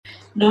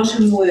not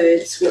in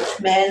words which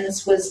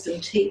man's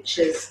wisdom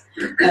teaches,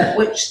 but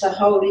which the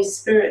Holy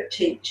Spirit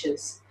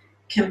teaches,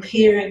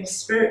 comparing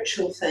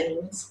spiritual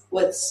things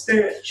with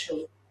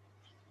spiritual.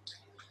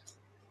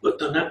 But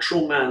the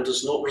natural man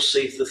does not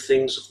receive the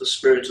things of the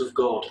Spirit of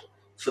God,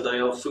 for they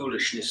are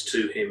foolishness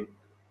to him,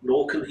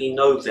 nor can he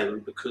know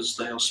them because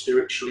they are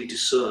spiritually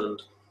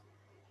discerned.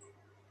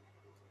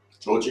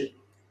 Georgie?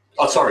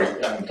 Oh, sorry,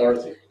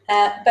 Dorothy.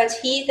 But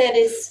he that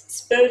is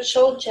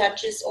spiritual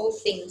judges all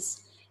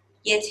things,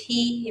 yet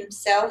he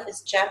himself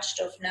is judged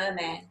of no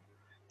man.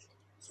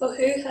 For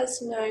who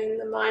has known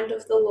the mind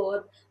of the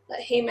Lord,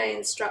 that he may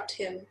instruct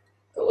him?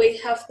 But we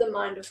have the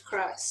mind of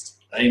Christ.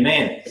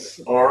 Amen.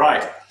 All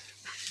right.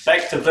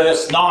 Back to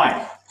verse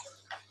 9.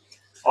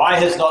 Eye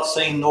has not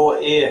seen,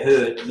 nor ear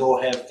heard,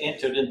 nor have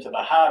entered into the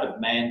heart of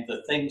man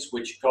the things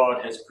which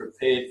God has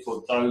prepared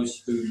for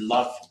those who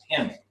love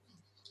him.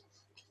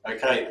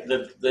 Okay,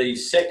 the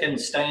second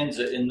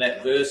stanza in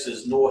that verse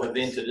is, nor have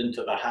entered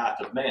into the heart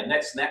of man.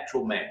 That's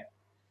natural man.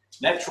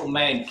 Natural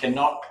man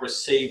cannot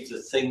receive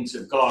the things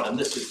of God, and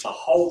this is the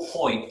whole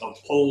point of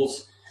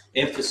Paul's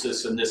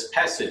emphasis in this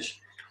passage.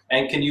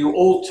 And can you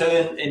all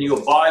turn in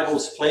your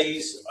Bibles,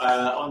 please,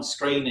 on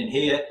screen and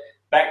here,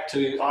 back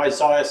to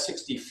Isaiah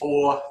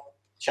 64,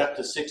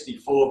 chapter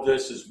 64,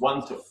 verses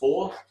 1 to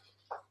 4.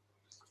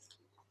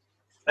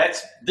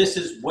 This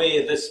is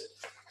where this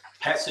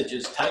passage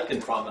is taken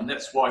from, and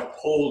that's why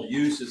Paul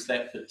uses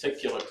that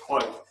particular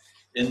quote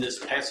in this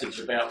passage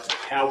about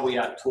how we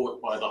are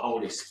taught by the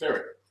Holy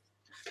Spirit.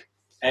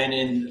 And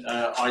in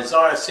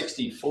Isaiah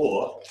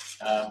 64,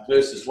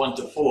 verses 1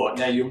 to 4,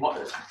 now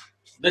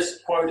this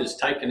quote is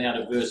taken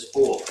out of verse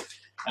 4,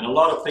 and a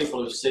lot of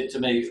people have said to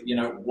me,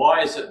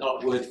 why is it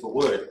not word for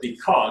word?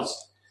 Because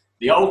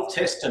the Old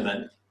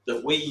Testament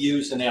that we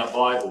use in our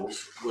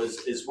Bibles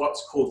is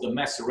what's called the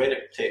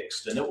Masoretic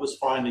text, and it was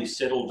finally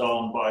settled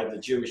on by the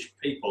Jewish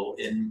people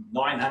in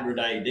 900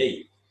 AD.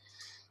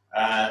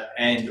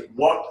 And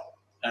what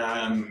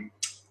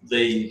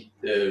the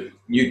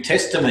New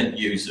Testament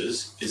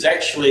uses is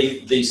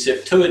actually the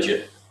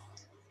Septuagint.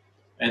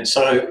 And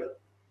so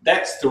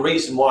that's the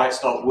reason why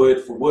it's not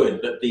word for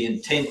word, but the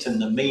intent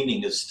and the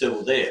meaning is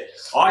still there.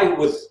 I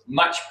would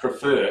much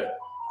prefer,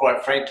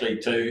 quite frankly,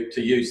 to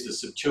use the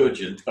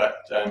Septuagint, but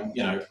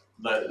the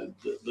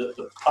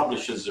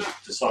publishers have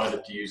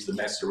decided to use the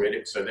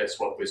Masoretic, so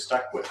that's what we're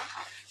stuck with.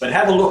 But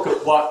have a look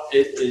at what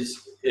it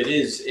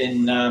is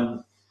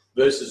in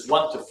verses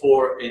 1 to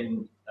 4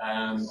 in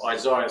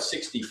Isaiah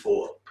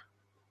 64.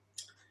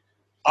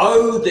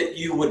 Oh, that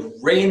you would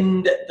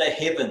rend the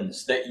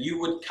heavens, that you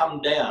would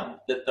come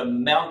down, that the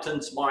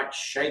mountains might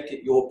shake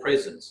at your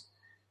presence.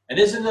 And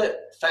isn't it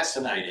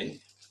fascinating?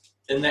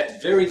 In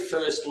that very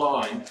first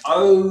line,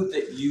 oh,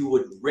 that you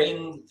would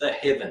rend the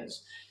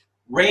heavens.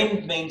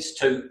 Rend means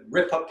to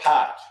rip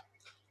apart.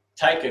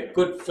 Take a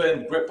good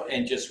firm grip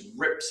and just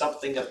rip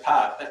something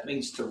apart. That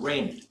means to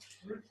rend.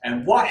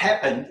 And what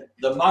happened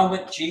the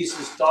moment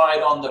Jesus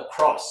died on the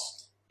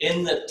cross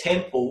in the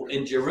temple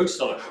in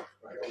Jerusalem?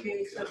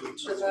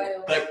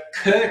 The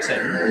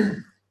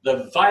curtain,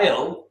 the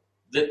veil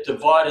that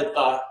divided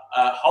the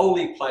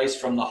holy place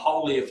from the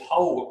Holy of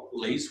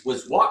Holies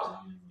was what?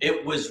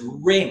 It was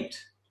rent,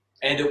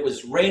 and it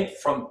was rent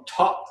from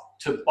top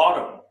to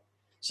bottom.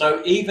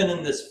 So even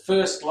in this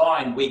first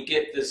line, we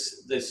get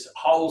this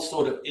whole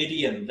sort of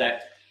idiom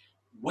that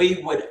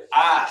we would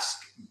ask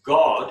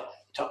God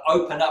to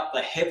open up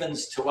the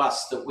heavens to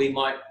us that we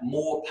might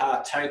more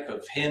partake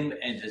of him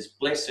and his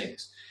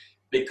blessings,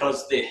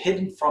 because they're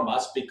hidden from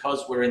us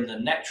because we're in the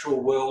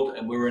natural world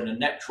and we're in a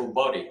natural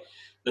body.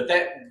 But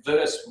that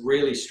verse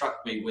really struck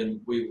me when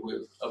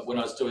I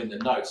was doing the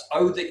notes.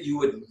 Oh, that you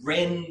would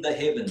rend the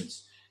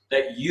heavens,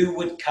 that you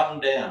would come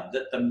down,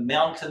 that the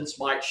mountains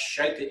might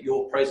shake at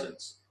your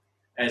presence.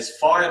 As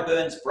fire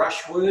burns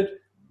brushwood,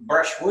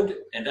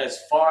 and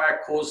as fire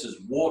causes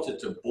water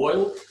to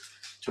boil,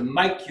 to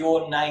make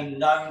your name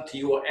known to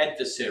your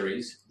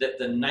adversaries, that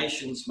the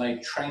nations may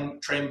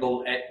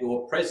tremble at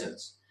your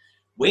presence.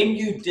 When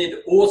you did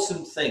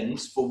awesome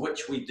things for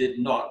which we did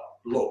not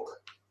look,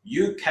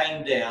 you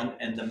came down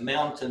and the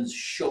mountains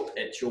shook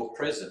at your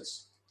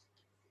presence.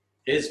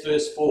 Here's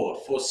verse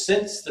 4. For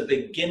since the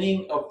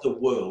beginning of the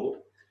world,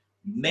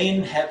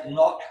 men have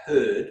not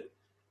heard,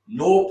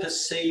 nor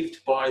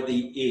perceived by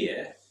the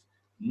ear,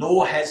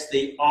 nor has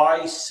the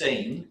eye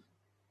seen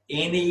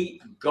any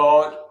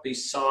God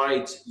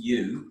besides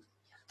you,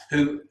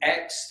 who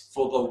acts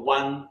for the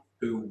one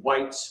who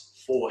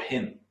waits for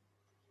him.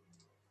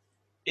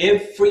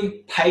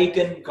 Every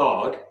pagan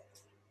god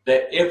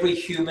that every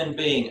human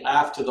being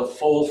after the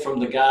fall from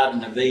the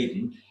Garden of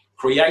Eden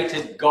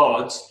created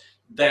gods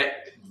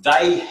that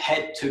they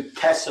had to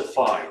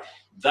pacify,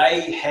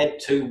 they had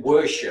to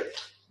worship,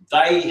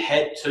 they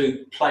had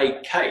to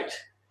placate.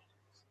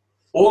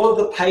 All of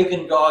the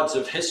pagan gods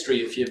of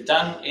history, if you've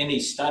done any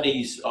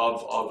studies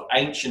of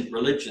ancient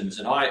religions,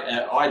 and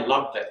I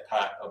love that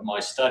part of my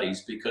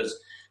studies because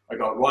I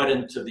got right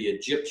into the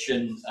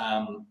Egyptian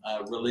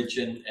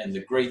religion and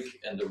the Greek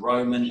and the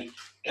Roman.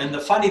 And the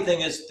funny thing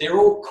is they're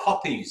all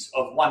copies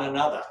of one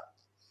another.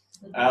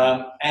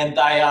 and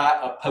they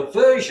are a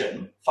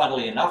perversion,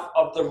 funnily enough,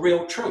 of the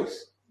real truth.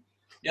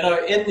 You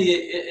know,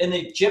 in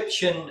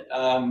Egyptian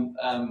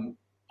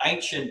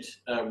ancient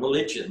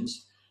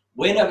religions,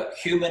 when a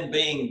human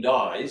being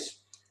dies,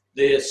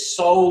 their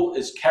soul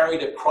is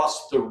carried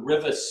across the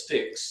river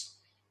Styx,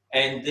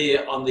 and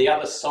they're on the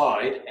other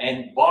side,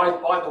 and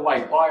by the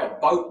way, by a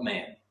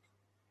boatman.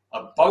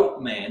 A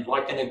boatman,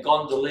 like in a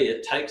gondolier,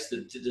 takes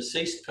the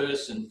deceased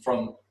person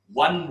from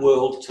one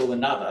world to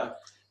another,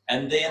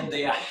 and then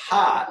their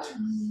heart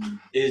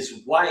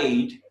is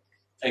weighed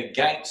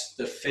against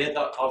the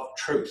feather of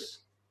truth.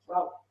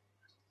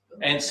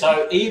 And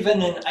so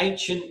even in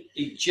ancient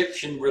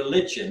Egyptian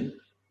religion,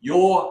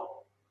 your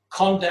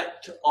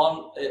conduct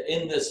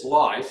in this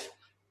life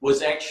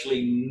was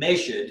actually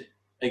measured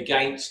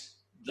against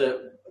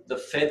the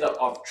feather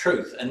of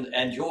truth,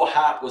 and your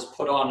heart was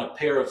put on a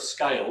pair of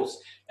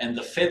scales, and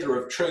the feather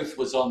of truth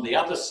was on the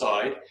other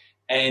side,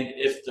 and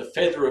if the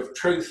feather of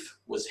truth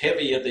was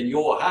heavier than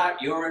your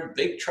heart, you're in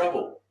big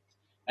trouble.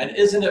 And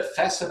isn't it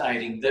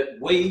fascinating that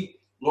we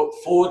look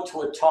forward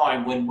to a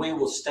time when we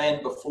will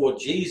stand before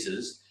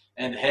Jesus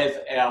and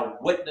have our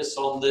witness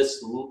on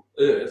this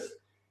earth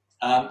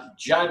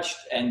judged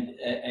and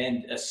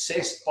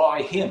assessed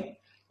by him.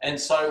 And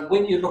so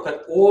when you look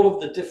at all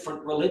of the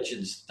different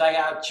religions, they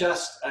are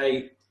just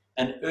an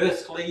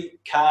earthly,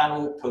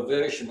 carnal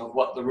perversion of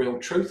what the real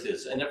truth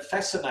is. And it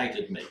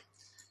fascinated me.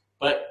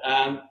 But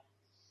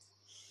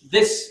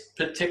this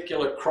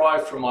particular cry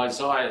from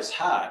Isaiah's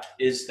heart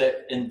is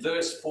that in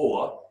verse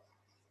 4,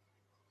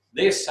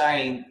 they're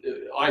saying,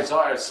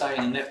 Isaiah is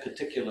saying in that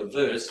particular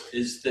verse,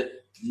 is that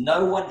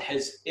no one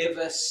has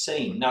ever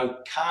seen, no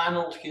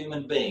carnal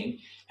human being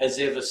has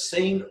ever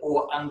seen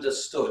or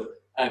understood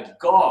a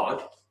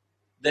God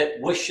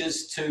that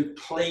wishes to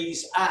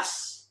please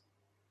us,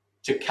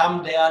 to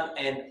come down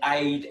and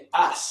aid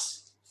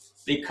us,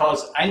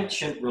 because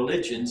ancient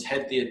religions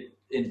had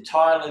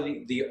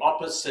entirely the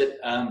opposite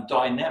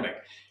dynamic.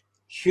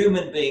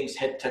 Human beings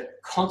had to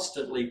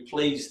constantly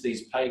please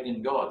these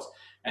pagan gods.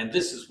 And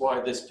this is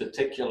why this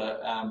particular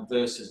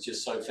verse is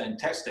just so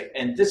fantastic.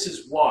 And this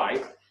is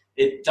why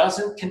it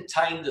doesn't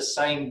contain the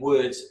same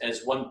words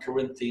as 1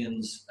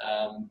 Corinthians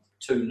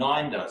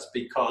 2:9 does,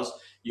 because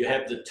you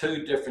have the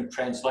two different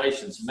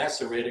translations,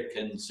 Masoretic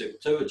and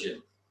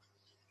Septuagint.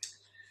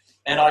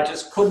 And I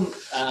just couldn't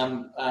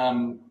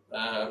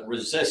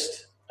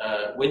resist,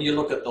 when you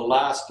look at the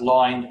last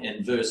line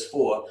in verse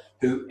 4,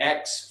 who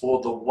acts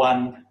for the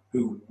one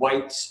who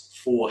waits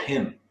for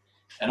him.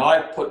 And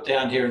I put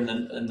down here in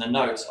the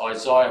notes,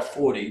 Isaiah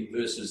 40,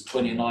 verses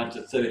 29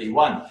 to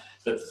 31.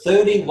 But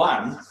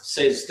 31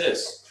 says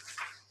this,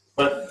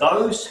 but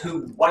those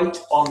who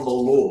wait on the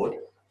Lord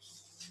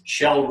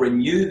shall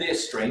renew their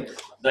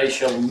strength. They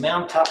shall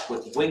mount up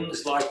with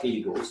wings like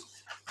eagles.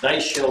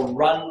 They shall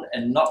run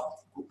and not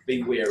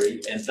be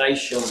weary, and they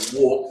shall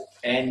walk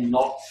and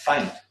not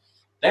faint.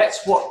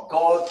 That's what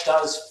God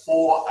does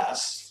for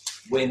us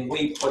when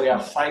we put our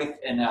faith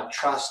and our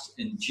trust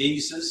in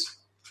Jesus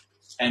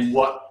and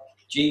what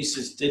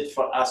Jesus did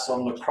for us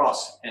on the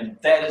cross. And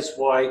that is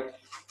why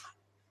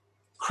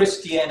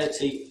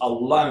Christianity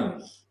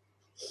alone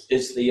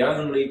is the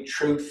only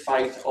true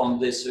faith on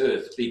this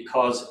earth,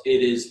 because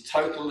it is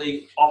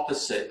totally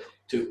opposite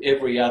to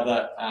every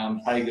other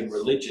pagan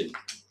religion.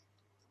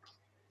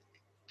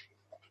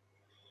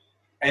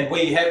 And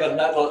we have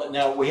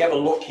we have a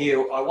look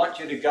here. I want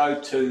you to go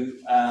to,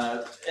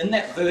 in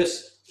that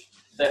verse,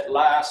 that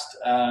last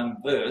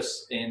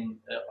verse in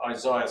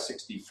Isaiah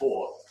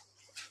 64,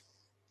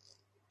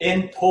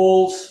 in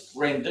Paul's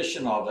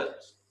rendition of it,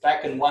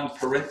 back in 1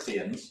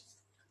 Corinthians,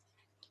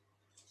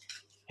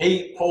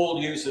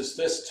 Paul uses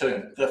this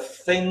term, the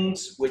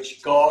things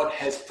which God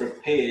has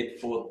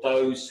prepared for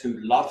those who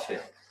love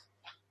him.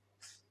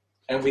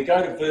 And we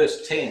go to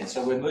verse 10,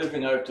 so we're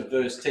moving over to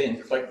verse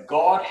 10, but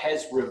God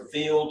has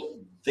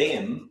revealed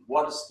them.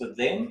 What is the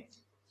them?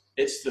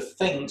 It's the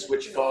things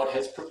which God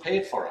has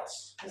prepared for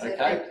us. Okay?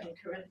 Back in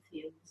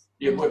Corinthians.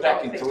 Yeah, we're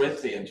back in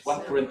Corinthians,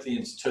 1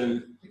 Corinthians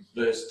 2,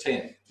 verse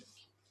 10.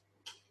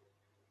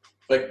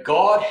 But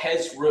God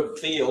has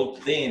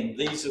revealed them.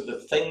 These are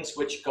the things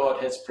which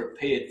God has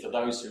prepared for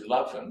those who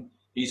love him.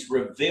 He's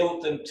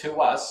revealed them to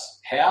us.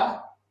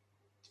 How?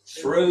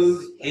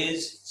 Through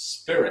his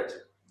Spirit.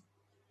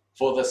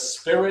 For the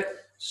Spirit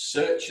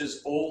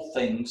searches all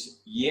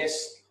things,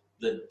 yes,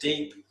 the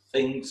deep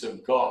things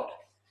of God.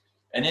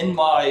 And in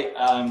my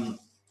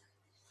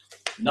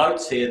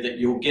notes here that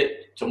you'll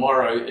get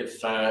tomorrow,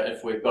 if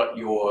we've got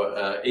your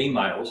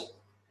emails,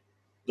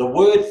 the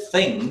word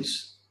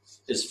things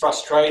is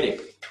frustrating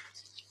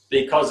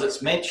because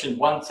it's mentioned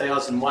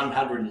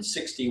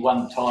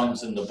 1,161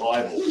 times in the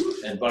Bible,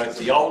 in both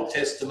the Old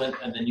Testament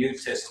and the New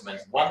Testament,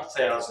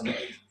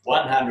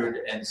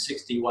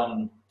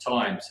 1,161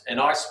 times. And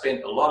I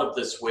spent a lot of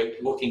this week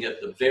looking at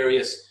the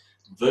various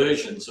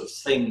versions of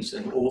things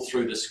and all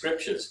through the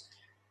scriptures.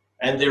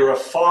 And there are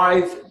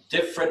 5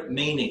 different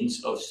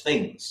meanings of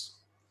things.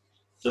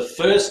 The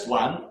first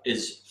one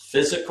is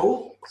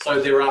physical. So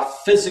there are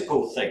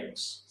physical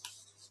things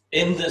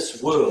in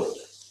this world.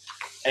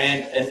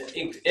 And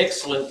an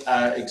excellent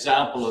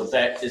example of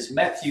that is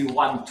Matthew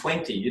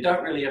 1:20. You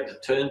don't really have to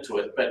turn to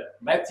it, but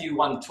Matthew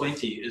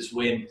 1:20 is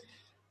when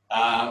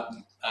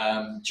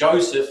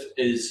Joseph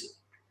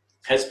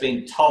has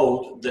been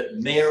told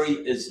that Mary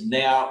is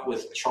now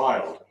with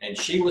child, and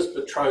she was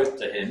betrothed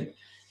to him,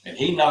 and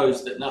he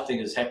knows that nothing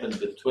has happened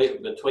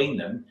between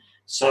them.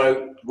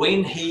 So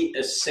when he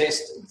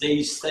assessed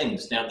these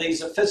things, now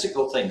these are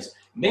physical things.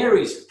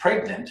 Mary's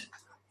pregnant,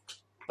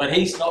 but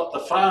he's not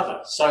the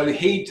father. So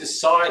he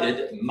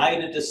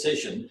made a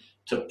decision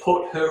to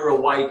put her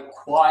away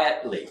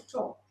quietly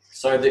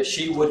so that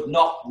she would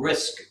not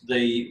risk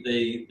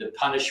the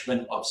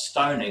punishment of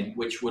stoning,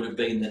 which would have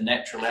been the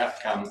natural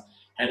outcome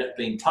had it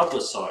been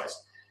publicized.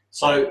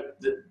 So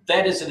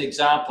that is an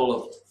example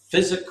of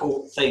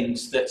physical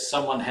things that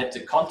someone had to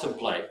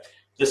contemplate.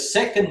 The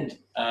second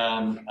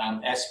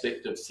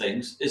aspect of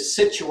things is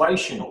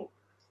situational.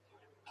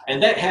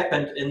 And that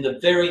happened in the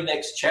very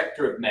next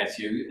chapter of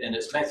Matthew, and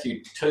it's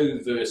Matthew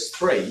 2, verse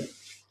 3,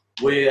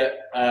 where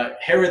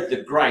Herod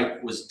the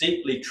Great was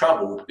deeply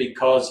troubled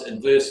because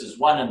in verses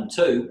 1 and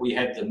 2, we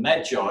have the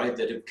Magi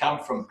that have come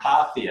from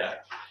Parthia,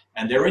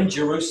 and they're in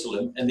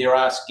Jerusalem, and they're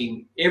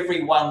asking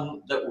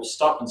everyone that will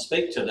stop and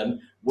speak to them,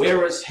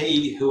 where is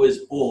he who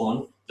is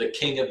born the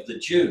King of the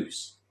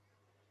Jews?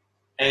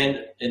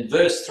 And in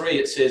verse 3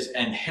 it says,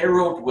 and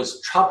Herod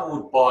was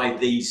troubled by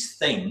these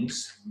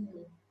things,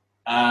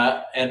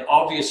 and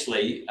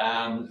obviously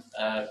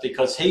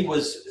because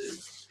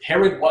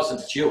Herod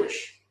wasn't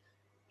Jewish.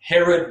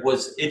 Herod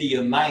was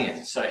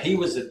Idumean, so he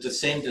was a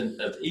descendant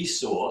of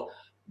Esau,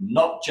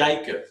 not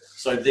Jacob.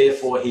 So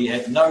therefore he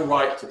had no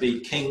right to be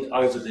king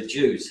over the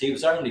Jews. He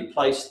was only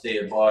placed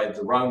there by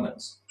the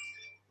Romans.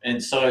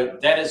 And so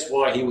that is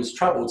why he was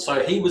troubled.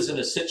 So he was in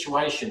a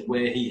situation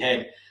where he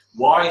had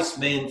wise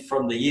men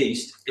from the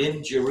east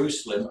in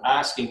Jerusalem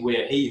asking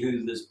where he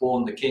who is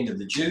born the King of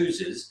the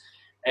Jews is.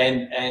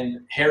 And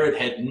Herod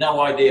had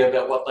no idea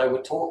about what they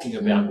were talking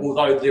about,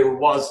 although there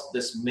was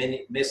this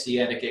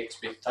messianic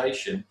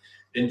expectation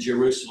in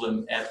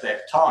Jerusalem at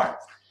that time.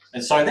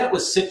 And so that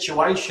was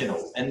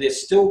situational, and they're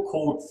still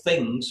called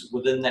things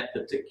within that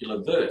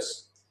particular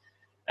verse.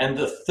 And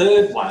the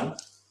third one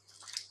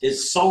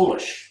is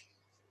soulish,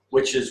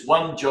 which is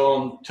 1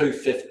 John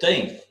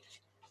 2:15.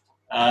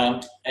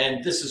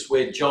 And this is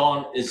where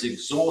John is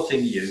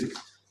exhorting you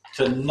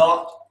to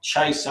not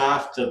chase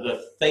after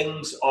the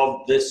things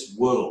of this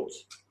world,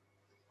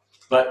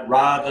 but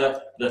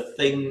rather the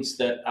things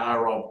that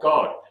are of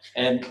God.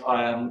 And,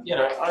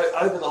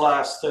 over the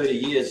last 30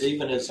 years,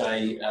 even as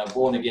a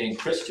born-again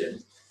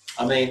Christian,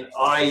 there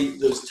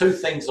was two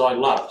things I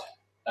loved.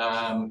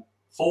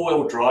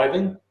 Four-wheel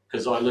driving,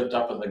 because I lived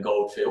up in the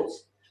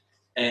goldfields,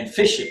 and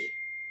fishing.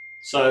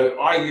 So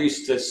I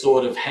used to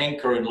sort of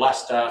hanker and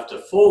lust after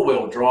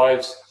four-wheel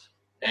drives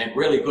and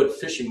really good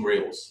fishing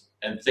reels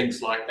and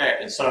things like that.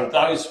 And so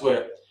those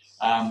were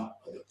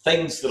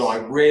things that I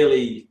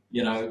really,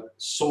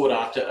 sought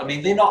after.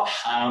 They're not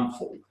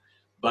harmful,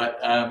 but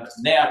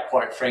now,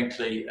 quite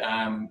frankly,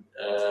 I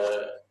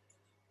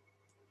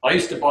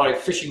used to buy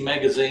fishing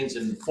magazines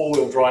and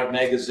four-wheel drive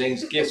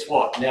magazines. Guess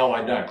what? Now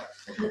I don't.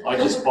 I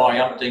just buy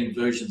umpteen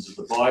versions of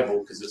the Bible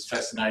because it's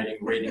fascinating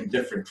reading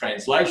different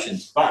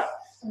translations. But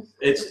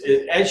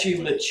as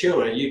you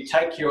mature, you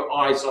take your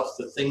eyes off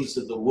the things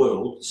of the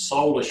world,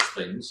 soulish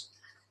things,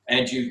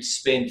 and you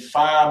spend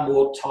far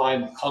more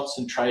time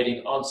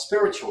concentrating on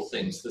spiritual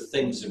things, the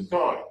things of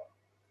God.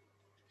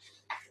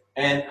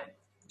 And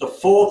the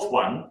fourth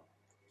one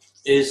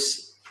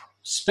is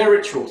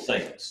spiritual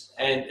things.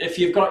 And if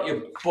you've got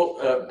your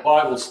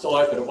Bible still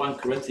open at 1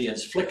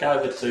 Corinthians, flick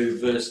over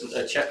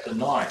to chapter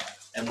 9,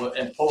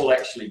 and Paul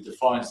actually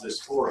defines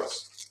this for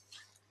us.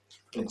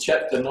 In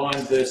chapter 9,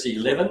 verse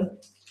 11,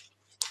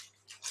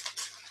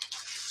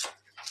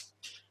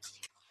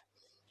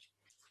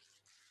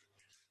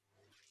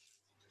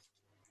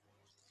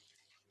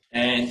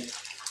 and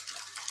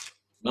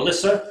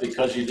Melissa,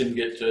 because you didn't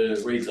get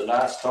to read the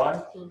last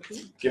time,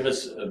 give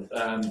us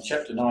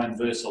chapter 9,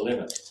 verse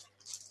 11.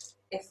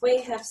 If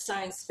we have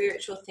sown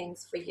spiritual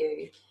things for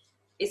you,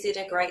 is it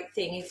a great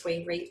thing if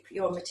we reap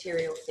your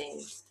material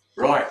things?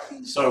 Right.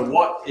 So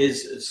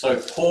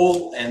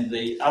Paul and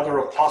the other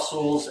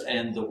apostles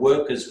and the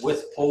workers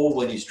with Paul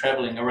when he's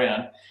traveling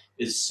around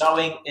is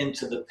sowing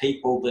into the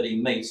people that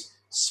he meets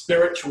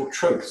spiritual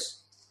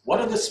truths. What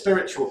are the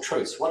spiritual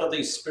truths? What are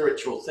these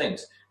spiritual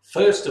things?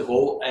 First of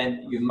all,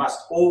 and you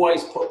must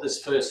always put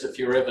this first if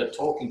you're ever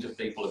talking to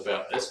people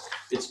about this,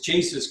 it's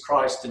Jesus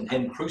Christ and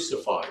him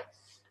crucified.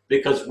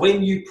 Because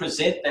when you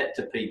present that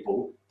to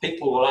people,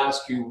 people will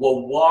ask you,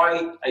 well,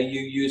 why are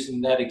you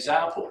using that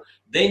example?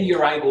 Then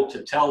you're able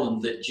to tell them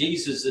that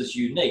Jesus is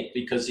unique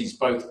because he's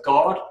both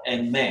God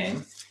and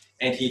man,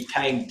 and he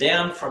came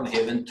down from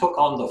heaven, took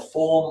on the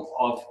form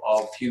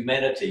of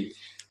humanity,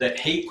 that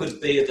he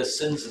could bear the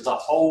sins of the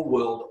whole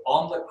world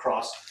on the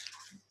cross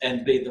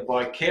and be the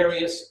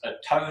vicarious,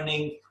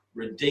 atoning,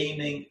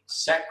 redeeming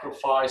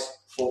sacrifice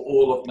for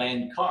all of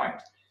mankind.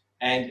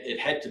 and it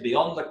had to be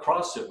on the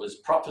cross. It was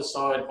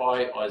prophesied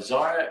by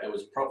Isaiah, it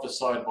was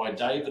prophesied by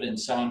David in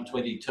Psalm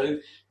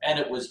 22, and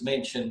it was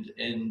mentioned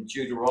in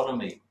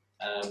Deuteronomy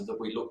that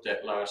we looked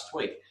at last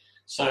week.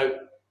 So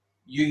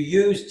you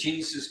use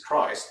Jesus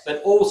Christ,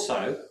 but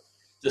also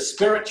the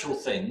spiritual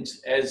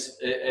things, as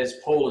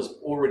Paul has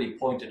already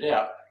pointed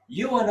out.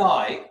 You and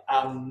I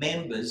are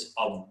members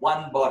of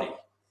one body.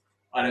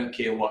 I don't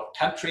care what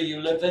country you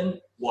live in,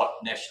 what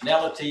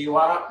nationality you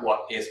are,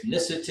 what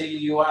ethnicity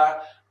you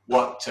are,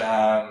 what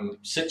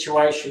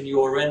situation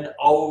you're in,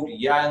 old,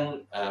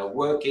 young,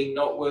 working,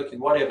 not working,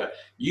 whatever.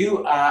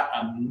 You are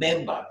a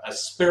member, a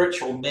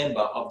spiritual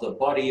member of the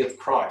body of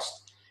Christ.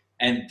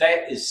 And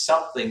that is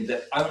something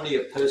that only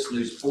a person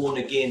who's born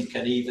again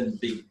can even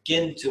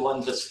begin to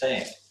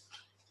understand.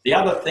 The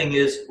other thing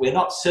is, we're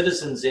not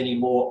citizens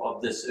anymore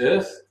of this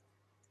earth.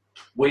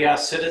 We are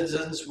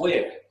citizens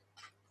where?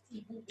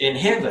 In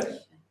heaven.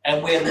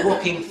 And we're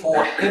looking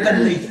for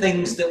heavenly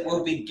things that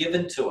will be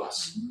given to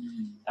us.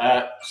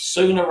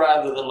 Sooner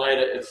rather than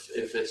later,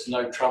 if it's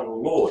no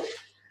trouble, Lord.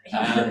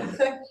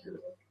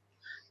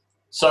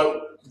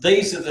 So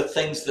these are the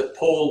things that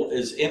Paul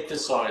is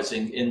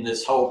emphasizing in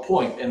this whole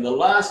point. And the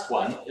last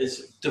one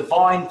is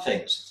divine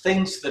things,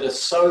 things that are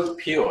so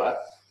pure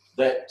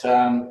that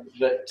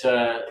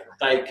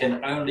they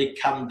can only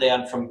come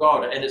down from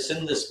God. And it's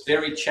in this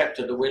very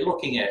chapter that we're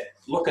looking at.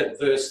 Look at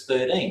verse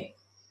 13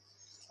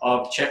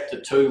 of chapter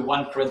 2,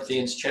 1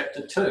 Corinthians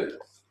chapter 2.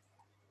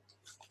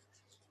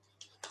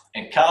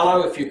 And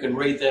Carlo, if you can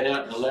read that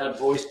out in a loud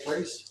voice,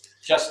 please.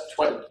 Just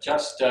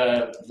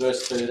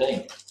verse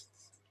 13.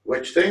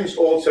 Which things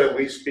also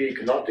we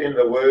speak, not in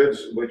the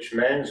words which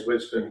man's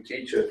wisdom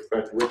teacheth,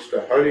 but which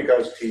the Holy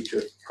Ghost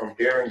teacheth,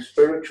 comparing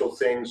spiritual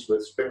things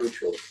with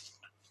spiritual.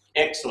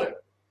 Excellent.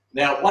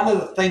 Now, one of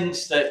the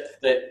things that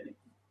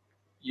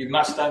you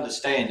must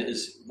understand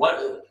is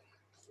what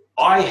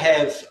I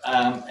have,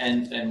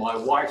 and my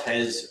wife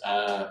has,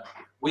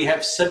 we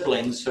have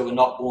siblings who are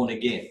not born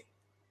again.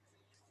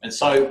 And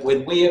so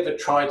when we ever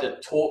try to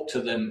talk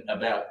to them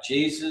about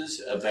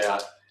Jesus,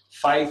 about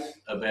faith,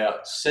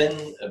 about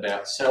sin,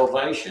 about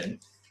salvation,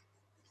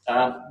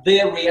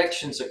 their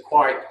reactions are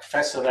quite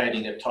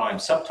fascinating at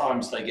times.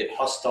 Sometimes they get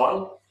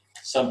hostile,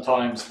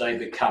 sometimes they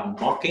become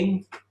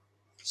mocking,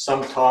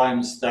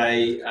 sometimes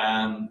they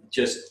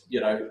just,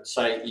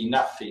 say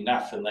enough,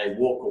 and they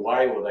walk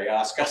away, or they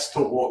ask us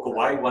to walk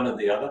away, one or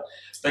the other.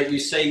 But you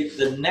see,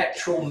 the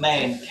natural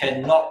man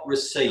cannot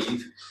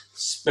receive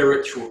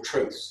spiritual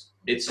truths.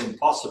 It's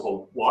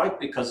impossible. Why?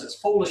 Because it's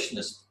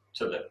foolishness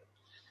to them.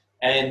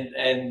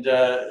 And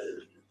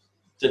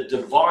the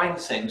divine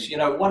things,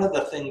 one of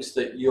the things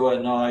that you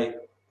and I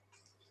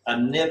are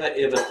never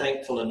ever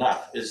thankful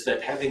enough is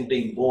that having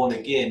been born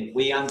again,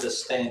 we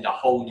understand a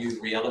whole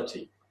new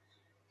reality.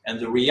 And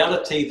the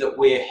reality that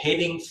we're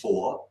heading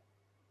for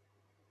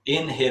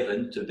in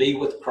heaven, to be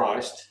with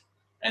Christ,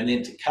 and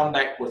then to come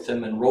back with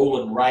him and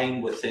rule and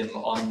reign with him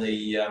on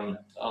the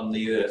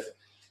earth.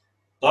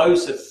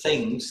 Those are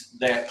things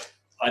that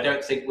I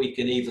don't think we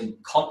can even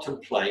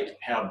contemplate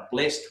how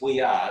blessed we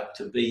are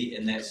to be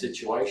in that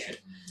situation.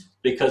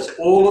 Because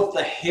all of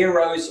the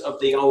heroes of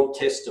the Old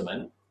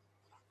Testament,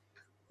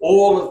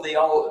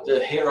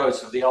 the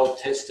heroes of the Old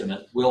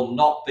Testament will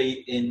not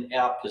be in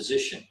our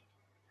position,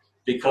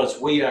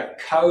 because we are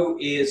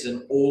co-heirs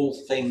in all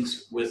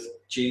things with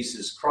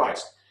Jesus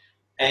Christ.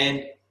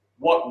 And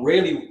what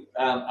really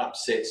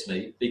upsets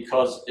me,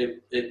 because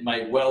it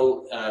may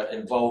well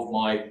involve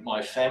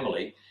my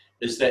family,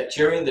 is that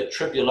during the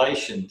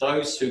tribulation,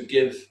 those who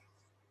give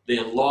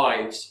their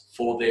lives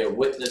for their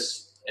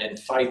witness and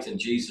faith in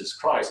Jesus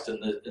Christ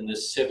in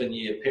this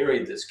 7-year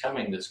period that's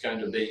coming, that's going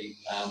to be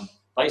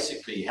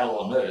basically hell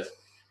on earth,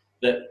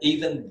 that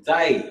even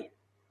they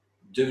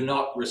do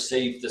not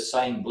receive the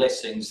same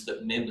blessings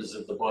that members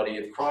of the body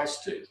of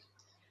Christ do.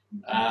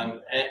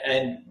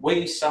 And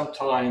we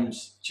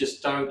sometimes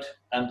just don't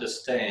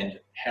understand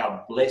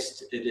how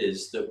blessed it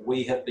is that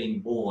we have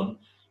been born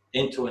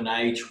into an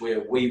age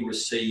where we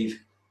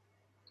receive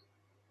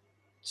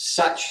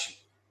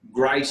such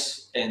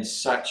grace and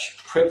such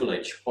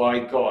privilege by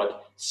God,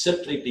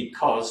 simply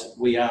because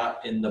we are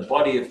in the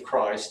body of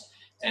Christ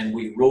and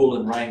we rule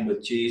and reign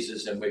with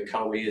Jesus, and we're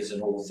co-heirs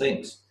in all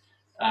things.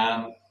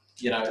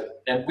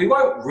 And we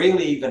won't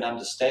really even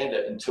understand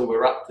it until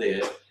we're up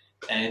there.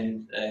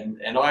 And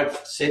I've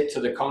said to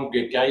the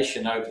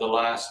congregation over the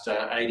last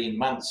 18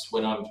 months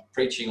when I'm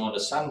preaching on a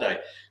Sunday,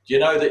 do you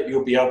know that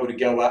you'll be able to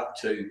go up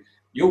to,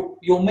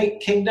 you'll meet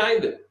King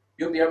David.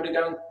 You'll be able to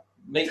go and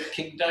meet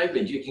King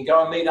David. You can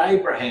go and meet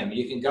Abraham.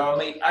 You can go and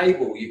meet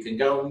Abel. You can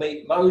go and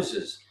meet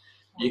Moses.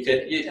 You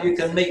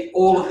can meet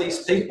all of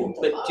these people.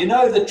 But do you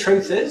know the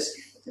truth is,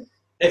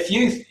 if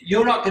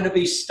you're not going to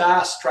be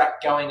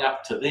starstruck going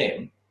up to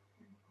them,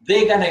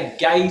 they're going to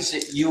gaze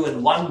at you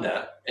in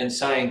wonder and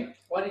saying,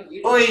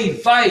 "Oi,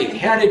 vey,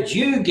 how did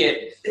you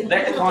get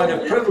that kind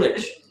of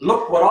privilege?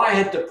 Look what I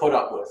had to put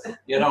up with."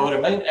 You know what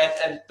I mean?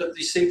 But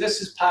you see,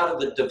 this is part of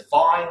the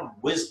divine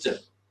wisdom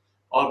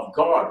of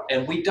God,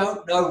 and we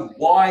don't know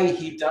why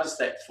he does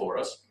that for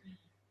us.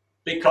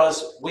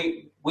 because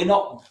we're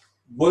not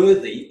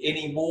worthy,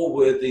 any more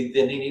worthy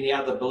than any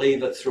other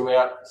believer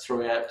throughout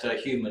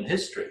human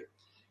history.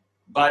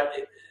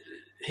 But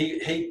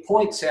he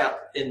points out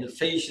in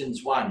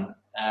Ephesians 1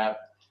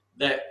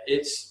 that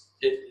it's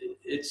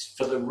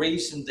for the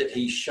reason that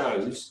he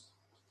shows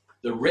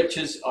the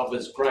riches of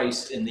his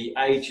grace in the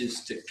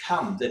ages to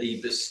come, that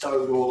he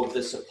bestowed all of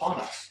this upon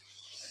us.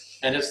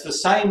 And it's the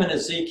same in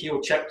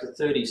Ezekiel chapter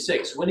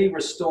 36. When he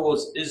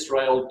restores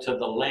Israel to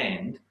the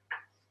land,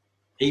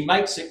 he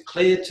makes it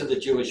clear to the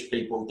Jewish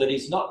people that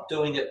he's not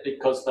doing it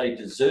because they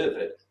deserve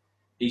it.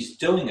 He's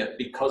doing it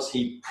because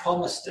he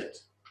promised it.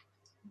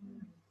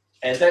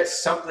 And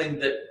that's something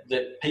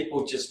that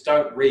people just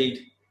don't read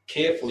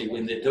carefully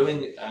when they're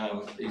doing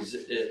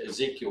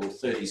Ezekiel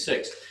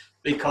 36.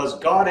 Because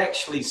God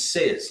actually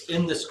says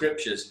in the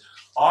scriptures,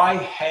 I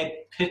had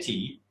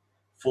pity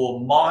for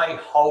my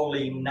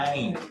holy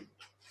name.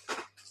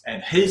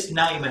 And his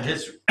name and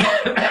his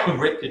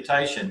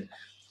reputation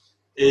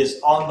is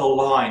on the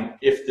line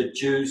if the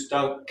Jews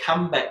don't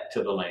come back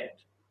to the land.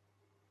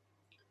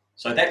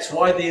 So that's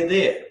why they're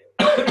there.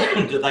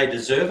 Do they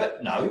deserve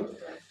it? No.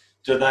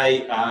 Do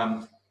they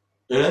earn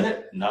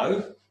it?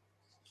 No.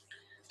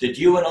 Did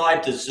you and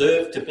I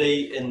deserve to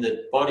be in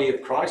the body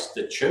of Christ,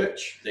 the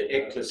church, the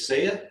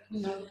ecclesia?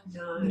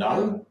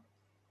 No.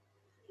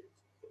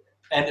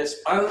 And it's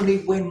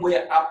only when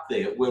we're up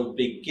there we'll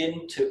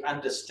begin to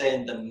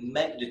understand the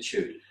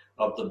magnitude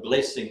of the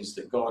blessings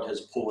that God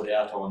has poured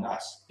out on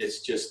us.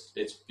 It's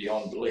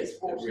beyond belief.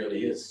 It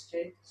really is.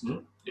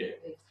 Yeah.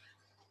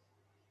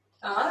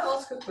 I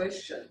ask a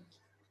question.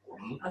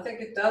 I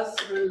think it does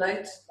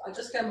relate. I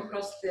just came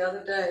across the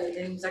other day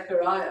in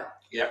Zechariah.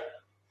 Yep.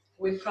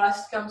 When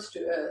Christ comes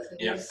to earth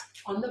and Yep. he's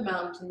on the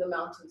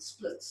mountain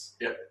splits.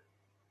 Yep.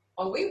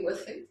 Are we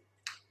with him?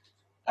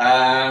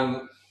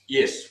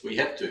 Yes, we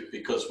have to,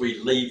 because we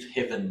leave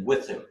heaven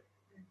with him.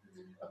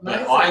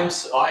 But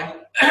Amazing.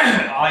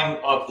 I'm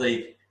of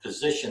the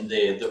position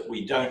there that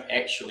we're not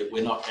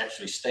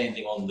actually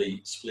standing on the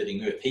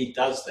splitting earth. He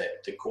does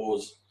that to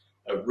cause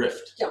a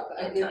rift. Yeah,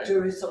 and in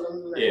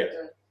Jerusalem. Yeah.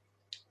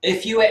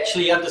 If you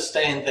actually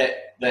understand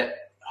that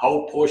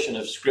whole portion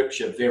of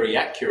scripture very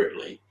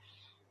accurately,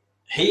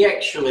 he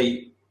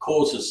actually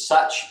causes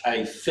such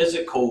a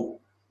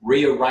physical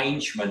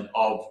rearrangement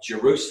of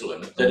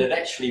Jerusalem that it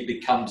actually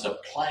becomes a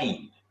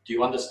plain. Do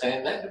you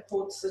understand that? The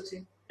port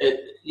city. And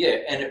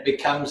it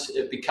becomes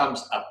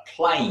a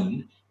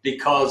plain,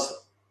 because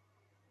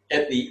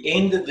at the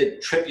end of the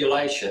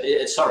tribulation,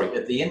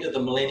 at the end of the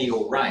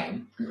millennial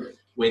reign,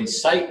 when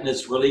Satan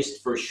is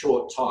released for a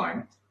short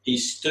time, he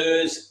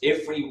stirs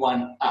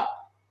everyone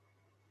up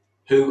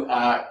who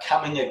are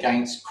coming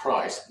against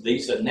Christ.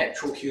 These are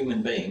natural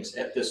human beings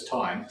at this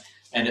time,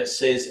 and it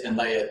says, and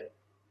they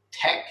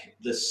attack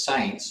the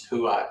saints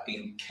who are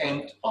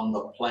encamped on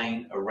the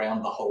plain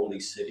around the holy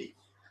city.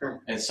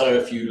 And so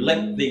if you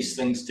link these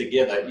things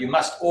together, you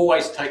must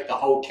always take the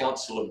whole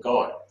counsel of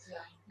God.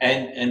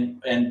 And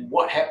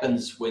what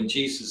happens when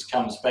Jesus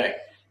comes back?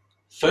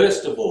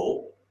 First of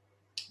all,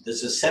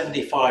 there's a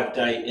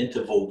 75-day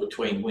interval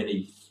between when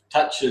he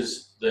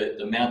touches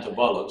the Mount of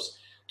Olives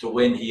to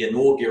when he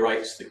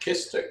inaugurates the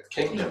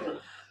kingdom,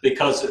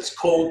 because it's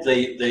called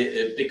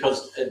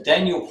because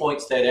Daniel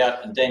points that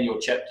out in Daniel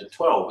chapter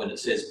 12, and it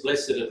says,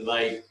 "Blessed are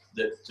they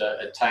that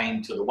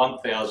attain to the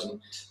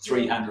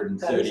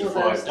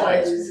 1,335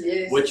 days,"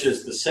 Yes. which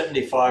is the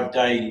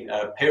 75-day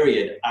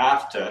period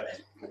after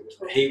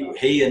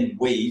he and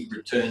we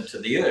return to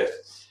the earth.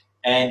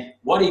 And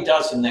what he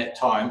does in that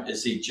time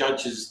is he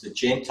judges the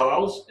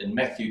Gentiles in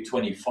Matthew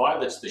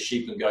 25. It's the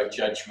sheep and goat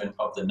judgment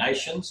of the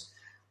nations.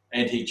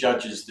 And he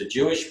judges the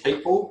Jewish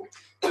people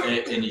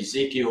in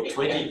Ezekiel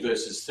 20,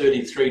 verses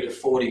 33 to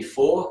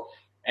 44.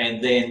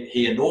 And then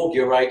he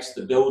inaugurates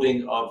the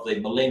building of the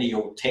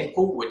millennial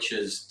temple, which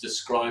is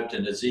described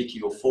in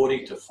Ezekiel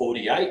 40 to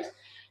 48.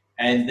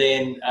 And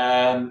then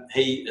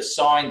he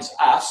assigns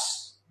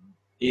us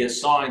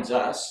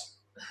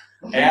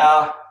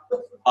our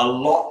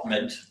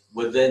allotment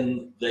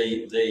within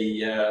the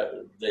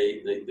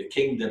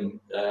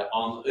kingdom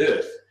on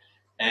earth.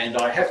 And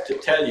I have to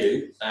tell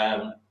you,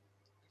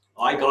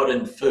 I got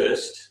in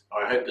first.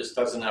 I hope this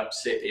doesn't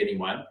upset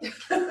anyone.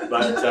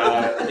 But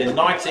in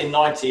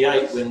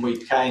 1998, when we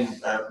came,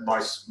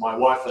 my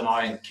wife and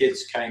I and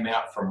kids came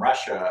out from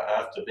Russia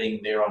after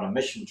being there on a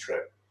mission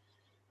trip.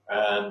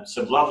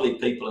 Some lovely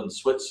people in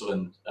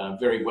Switzerland,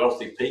 very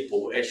wealthy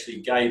people,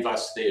 actually gave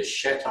us their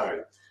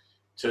chateau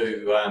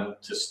to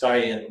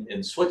stay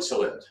in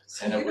Switzerland.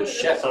 And it was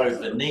Chateau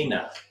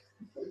Vanina.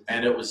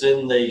 And it was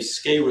in the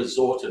ski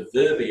resort of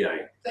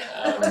Verbier.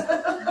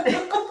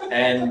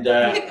 And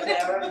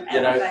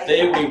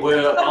there we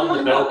were on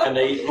the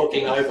balcony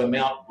looking over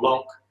Mount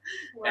Blanc,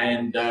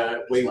 and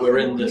we were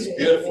in this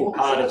beautiful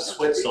part of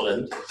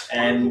Switzerland,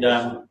 and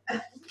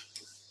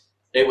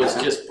it was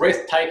just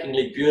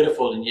breathtakingly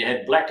beautiful. And you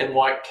had black and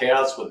white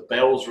cows with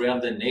bells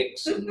around their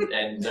necks,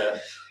 and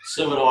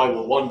Sue and I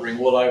were wandering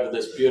all over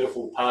this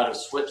beautiful part of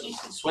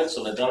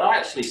Switzerland. And I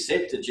actually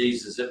said to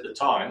Jesus at the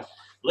time,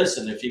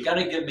 listen, if you're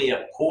going to give me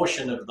a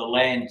portion of the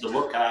land to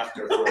look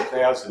after for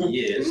 1,000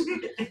 years,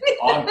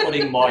 I'm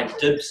putting my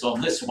dibs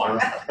on this one. All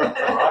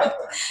right?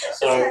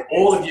 So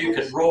all of you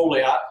can rule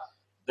out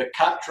the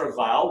Katra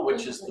Vale,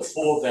 which is the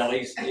Four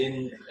Valleys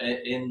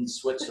in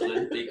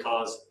Switzerland,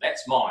 because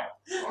that's mine.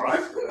 All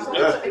right?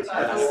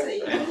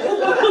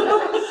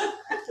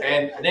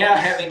 And now,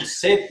 having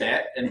said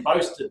that and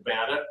boasted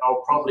about it,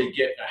 I'll probably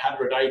get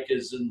 100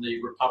 acres in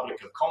the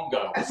Republic of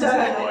Congo or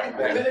something like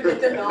that.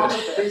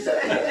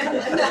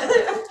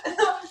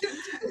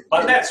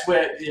 But that's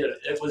where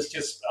it was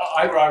just,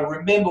 I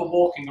remember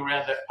walking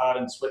around that part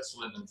in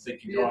Switzerland and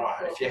thinking, oh,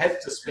 if you had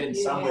to spend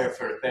somewhere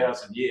for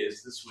 1,000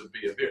 years, this would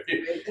be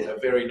a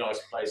very nice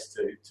place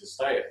to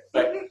stay at.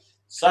 But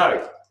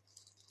so,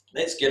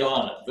 let's get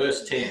on it.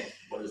 Verse 10.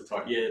 What is the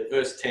time? Yeah,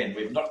 verse 10.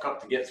 We've not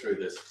got to get through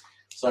this.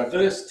 So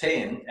verse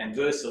 10 and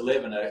verse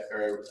 11 are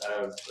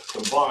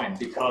combined,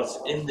 because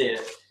in there,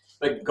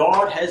 but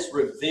God has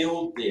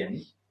revealed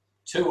them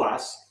to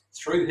us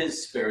through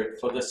his Spirit,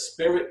 for the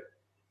Spirit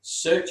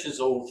searches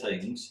all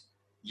things,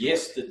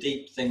 yes, the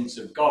deep things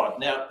of God.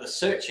 Now, the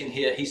searching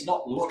here, he's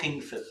not looking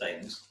for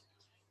things,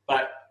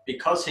 but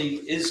because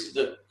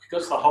the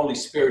Holy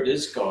Spirit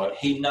is God,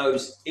 he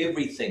knows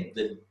everything,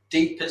 the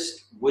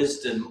deepest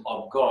wisdom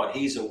of God.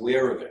 He's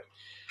aware of it.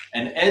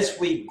 And as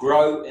we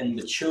grow and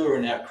mature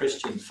in our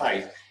Christian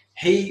faith,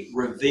 he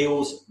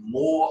reveals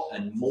more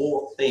and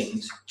more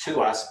things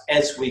to us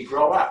as we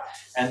grow up.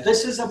 And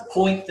this is a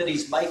point that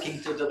he's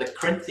making to the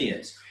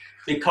Corinthians.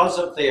 Because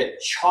of their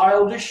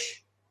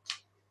childish,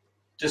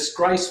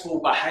 disgraceful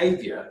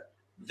behavior,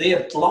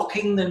 they're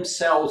blocking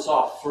themselves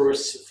off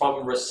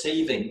from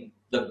receiving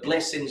the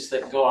blessings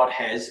that God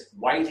has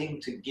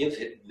waiting to give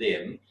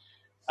them,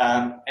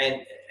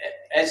 and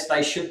as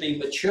they should be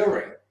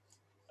maturing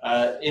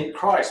in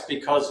Christ,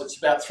 because it's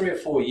about 3 or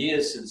 4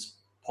 years since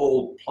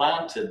Paul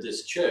planted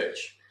this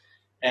church,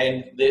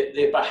 and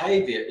their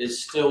behavior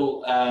is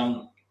still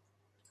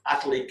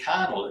utterly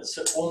carnal. It's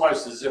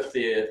almost as if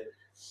they're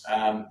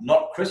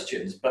not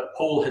Christians, but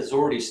Paul has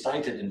already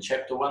stated in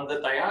chapter 1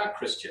 that they are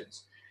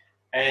Christians.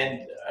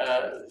 And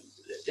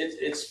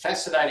it's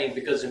fascinating,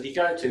 because if you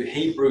go to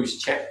Hebrews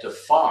chapter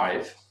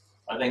 5,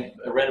 I think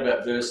around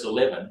about verse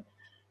 11,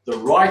 the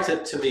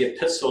writer to the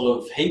epistle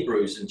of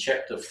Hebrews in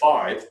chapter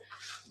 5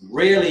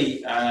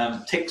 really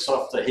ticks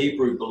off the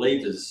Hebrew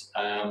believers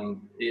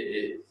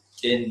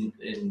in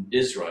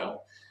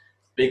Israel,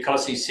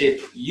 because he said,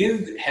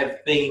 you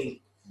have been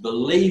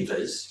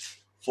believers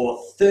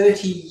for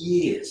 30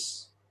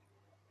 years,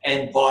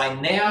 and by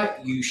now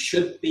you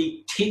should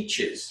be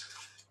teachers.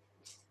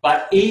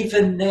 But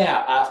even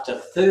now, after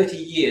 30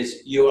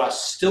 years, you are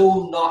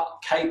still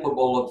not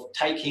capable of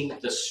taking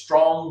the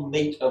strong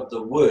meat of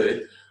the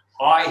word.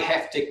 I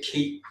have to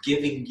keep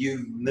giving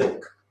you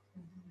milk.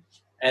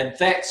 And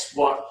that's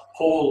what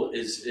Paul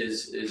is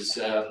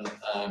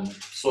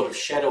sort of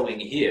shadowing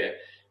here,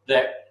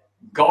 that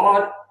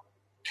God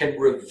can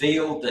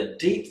reveal the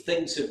deep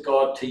things of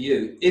God to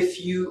you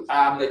if you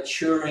are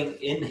maturing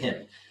in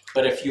him.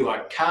 But if you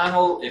are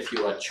carnal, if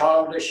you are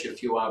childish,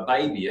 if you are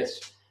babyish,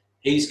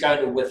 he's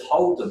going to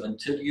withhold them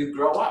until you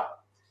grow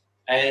up.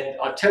 And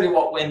I tell you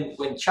what,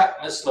 when Chuck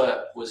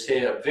Missler was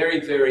here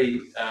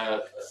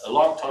a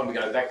long time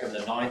ago, back in the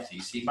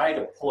 90s, he made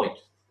a point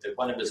at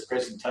one of his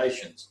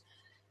presentations,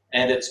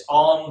 and it's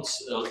on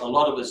a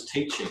lot of his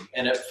teaching,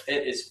 and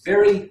it's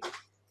very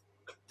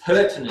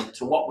pertinent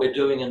to what we're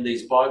doing in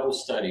these Bible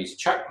studies.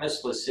 Chuck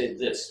Missler said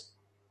this: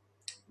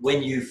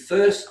 when you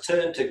first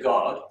turn to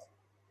God,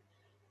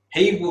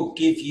 he will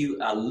give you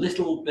a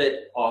little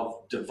bit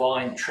of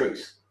divine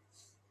truth,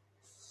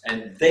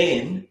 and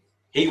then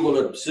he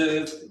will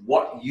observe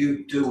what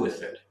you do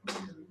with it.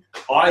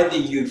 Either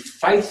you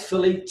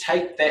faithfully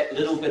take that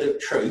little bit of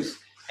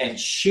truth and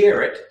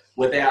share it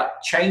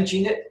without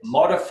changing it,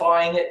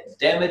 modifying it,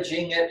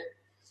 damaging it,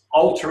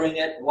 altering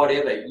it,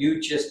 whatever.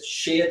 You just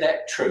share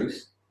that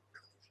truth.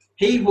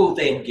 He will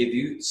then give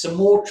you some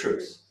more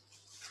truth,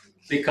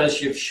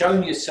 because you've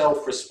shown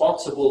yourself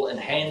responsible in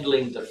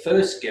handling the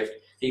first gift.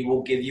 He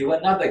will give you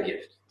another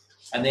gift.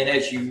 And then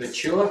as you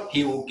mature,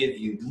 he will give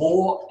you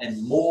more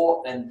and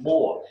more and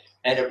more.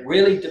 And it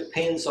really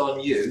depends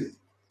on you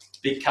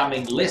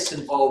becoming less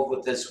involved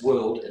with this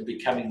world and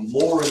becoming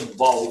more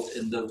involved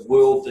in the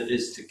world that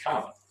is to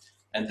come.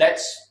 And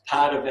that's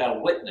part of our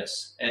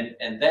witness.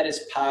 And that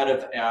is part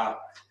of our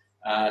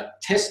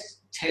test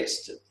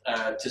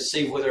to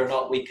see whether or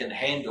not we can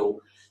handle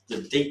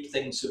the deep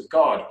things of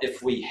God.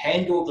 If we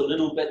handle the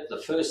little bit,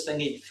 the first thing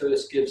he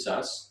first gives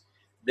us,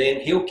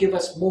 then he'll give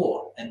us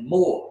more and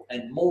more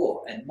and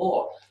more and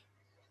more.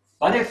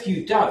 But if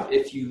you don't,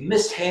 if you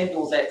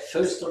mishandle that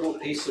first little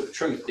piece of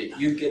truth that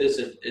you get as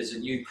a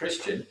new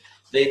Christian,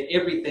 then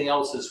everything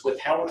else is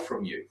withheld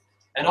from you.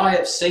 And I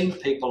have seen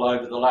people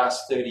over the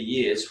last 30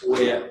 years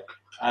where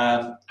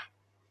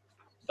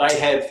they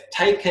have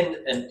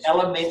taken an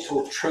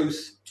elemental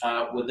truth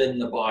within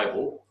the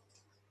Bible,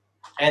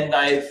 and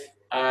they've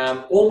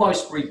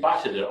almost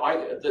rebutted it.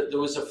 There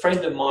was a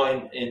friend of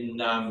mine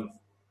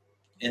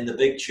in the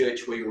big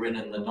church we were in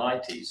the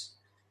 90s,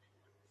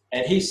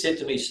 And he said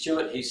to me,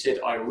 Stuart, he said,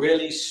 I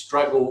really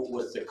struggle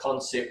with the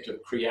concept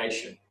of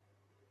creation.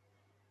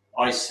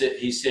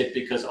 He said,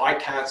 because I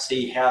can't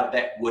see how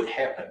that would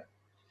happen.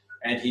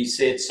 And he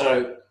said,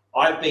 so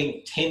I've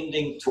been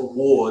tending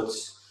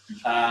towards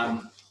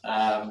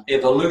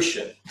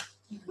evolution.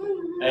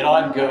 And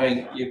I'm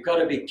going, you've got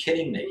to be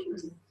kidding me.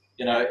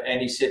 You know, and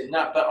he said,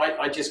 no, but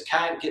I just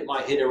can't get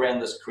my head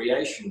around this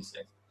creation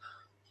thing.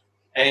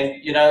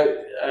 And, you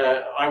know,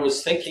 I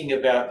was thinking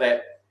about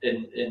that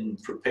in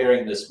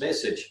preparing this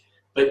message.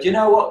 But you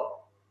know what?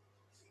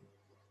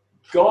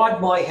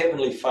 God, my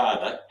Heavenly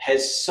Father,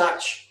 has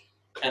such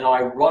an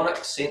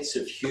ironic sense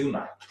of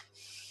humor,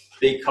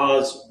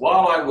 because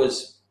while I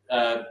was,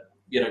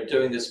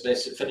 doing this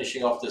message,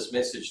 finishing off this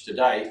message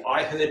today,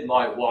 I heard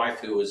my wife,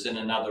 who was in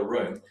another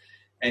room,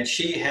 and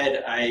she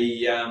had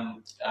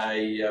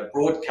a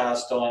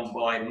broadcast on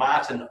by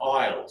Martin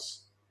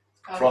Iles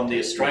from the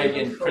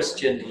Australian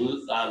Christian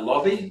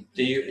Lobby.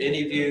 Do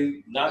any of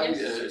you know?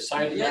 Yes.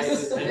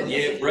 Yes.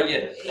 Yeah,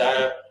 brilliant.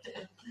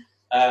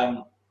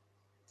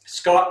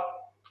 Scott,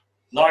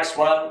 nice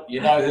one.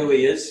 You know who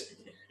he is.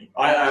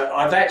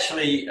 I've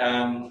actually,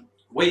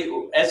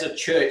 we as a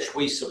church,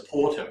 we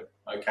support him,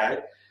 okay?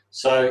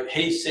 So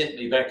he sent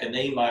me back an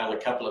email a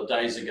couple of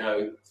days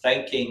ago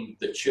thanking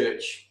the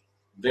church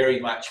very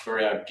much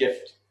for our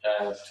gift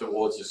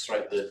towards the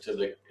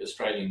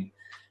Australian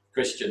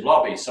Christian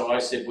Lobby. So I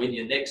said, when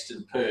you're next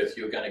in Perth,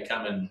 you're going to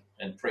come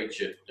and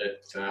preach it.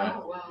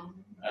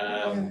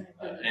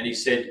 And he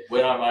said,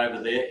 when I'm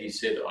over there, he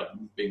said, I'd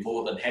be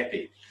more than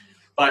happy.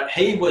 But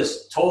he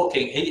was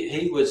talking,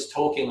 he was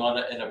talking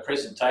in a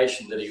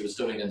presentation that he was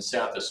doing in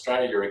South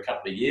Australia a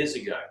couple of years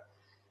ago.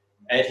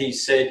 And he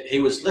said he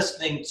was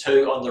listening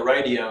on the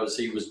radio as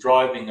he was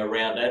driving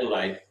around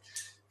Adelaide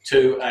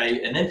to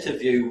an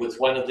interview with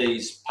one of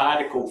these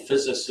particle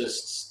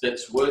physicists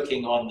that's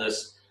working on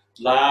this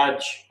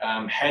large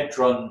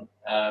hadron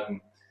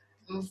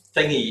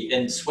thingy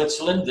in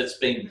Switzerland that's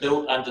been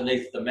built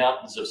underneath the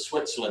mountains of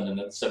Switzerland. And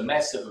it's a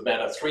massive,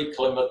 about a 3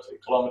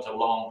 kilometre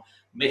long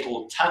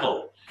metal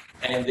tunnel.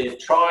 And they're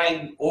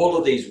trying all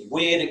of these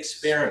weird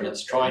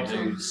experiments, trying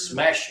to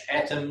smash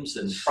atoms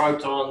and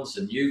protons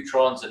and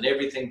neutrons and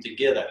everything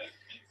together.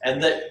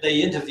 And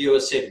the interviewer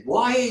said,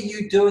 why are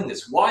you doing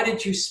this? Why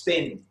did you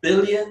spend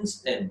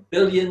billions and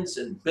billions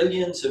and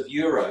billions of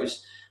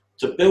euros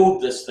to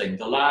build this thing,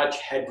 the Large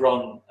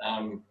Hadron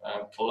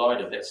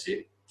Collider, that's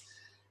it.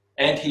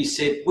 And he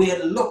said,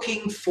 we're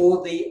looking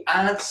for the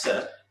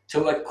answer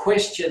to a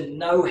question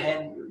no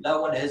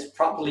one has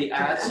properly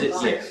answered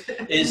yet,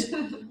 is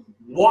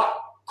what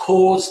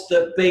caused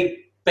the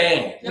Big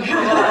Bang?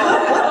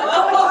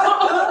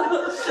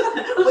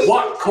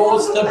 What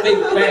caused the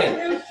Big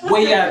Bang?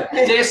 We are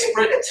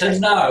desperate to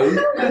know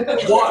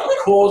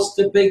what caused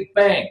the Big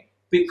Bang,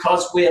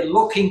 because we're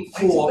looking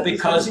for,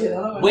 because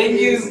when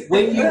you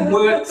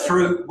work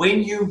through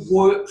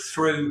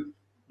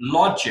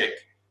logic,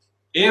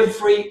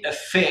 every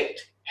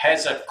effect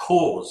has a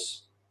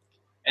cause.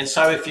 And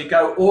so if you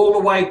go all the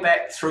way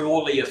back through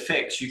all the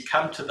effects, you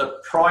come to the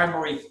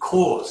primary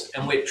cause,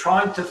 and we're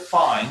trying to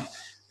find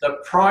the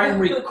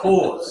primary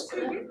cause.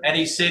 And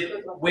he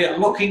said, we're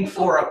looking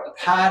for a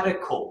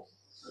particle.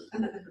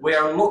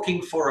 We're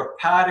looking for a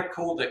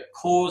particle that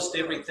caused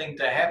everything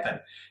to happen.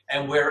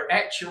 And we're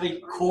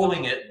actually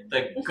calling it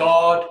the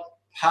God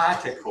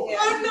particle.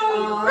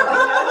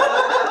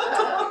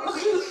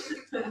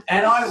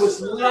 And I was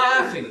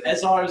laughing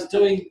as I was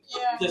doing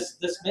this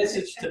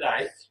message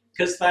today,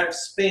 because they've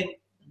spent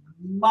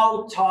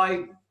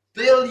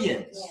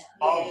multi-billions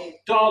of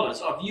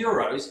dollars, of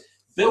euros,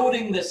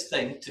 building this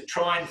thing to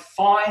try and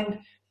find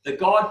the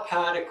God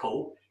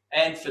particle.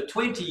 And for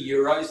 20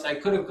 euros, they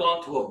could have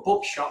gone to a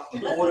bookshop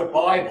and bought a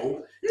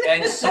Bible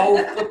and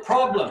solved the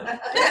problem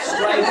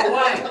straight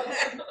away.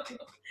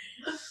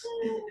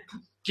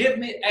 Do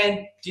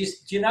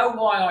you know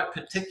why I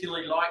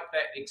particularly like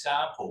that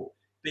example?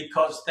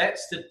 Because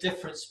that's the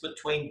difference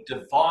between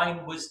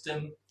divine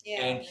wisdom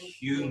and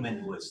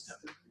human wisdom.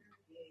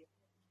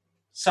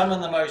 Some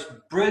of the most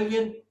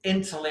brilliant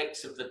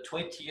intellects of the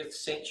 20th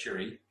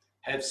century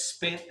have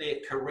spent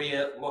their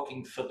career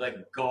looking for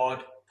the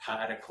God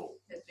particle.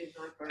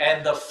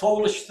 And the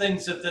foolish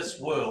things of this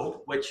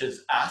world, which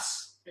is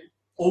us,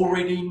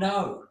 already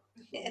know.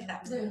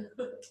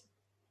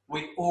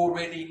 We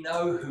already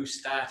know who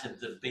started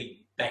the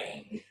Big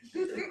Bang.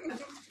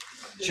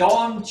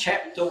 John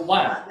chapter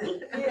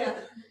 1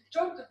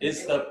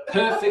 is the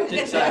perfect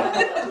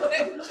example.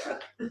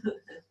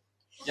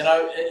 You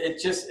know,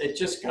 it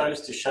just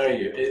goes to show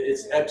you,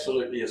 it's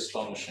absolutely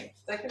astonishing.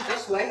 They can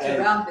just wait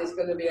around, there's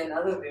going to be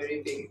another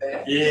very big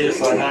bang. Yes,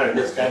 I know,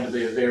 there's going to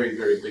be a very,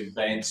 very big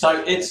bang.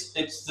 So it's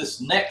this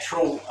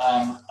natural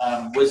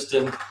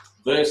wisdom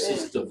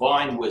versus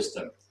divine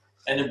wisdom.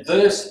 And in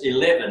verse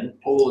 11,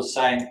 Paul is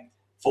saying,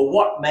 for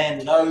what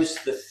man knows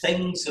the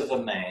things of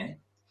a man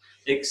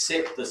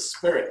except the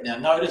spirit. Now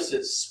notice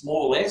it's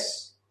small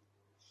s,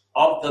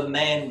 of the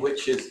man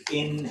which is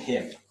in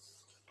him.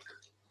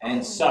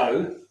 And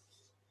so,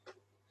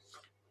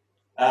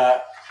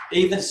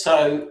 even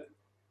so,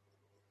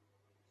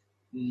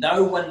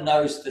 no one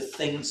knows the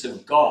things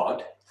of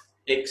God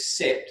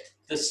except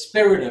the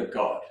Spirit of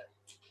God.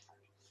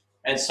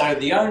 And so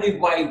the only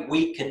way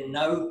we can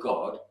know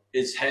God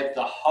is have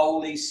the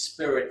Holy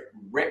Spirit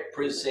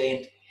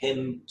represent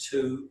him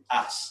to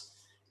us,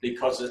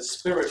 because it's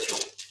spiritual.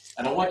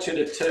 And I want you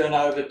to turn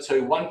over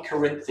to 1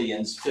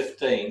 Corinthians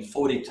 15,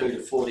 42 to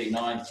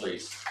 49,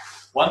 please.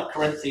 1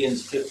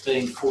 Corinthians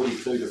 15,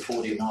 42 to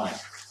 49.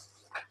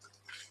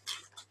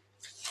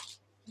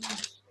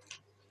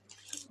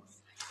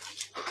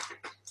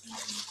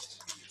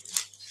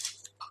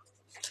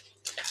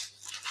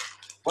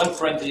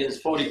 Corinthians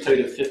 42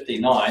 to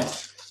 59,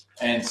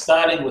 and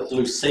starting with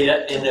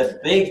Lucia in a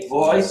big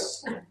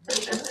voice.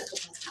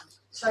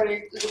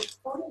 Sorry,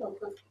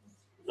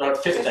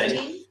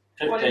 15,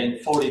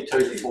 42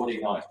 to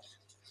 49.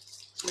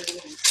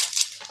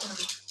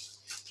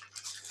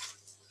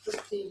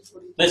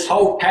 This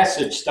whole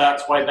passage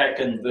starts way back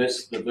in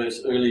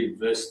early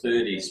verse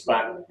 30s,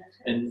 but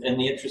in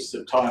the interest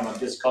of time, I'm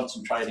just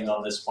concentrating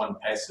on this one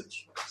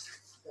passage.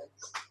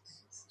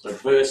 So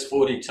verse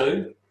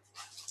 42.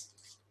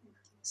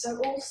 So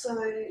also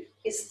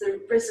is the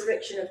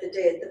resurrection of the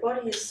dead. The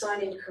body is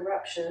sown in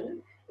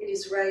corruption, it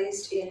is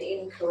raised in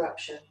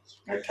incorruption.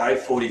 Okay,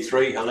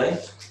 43, Helene.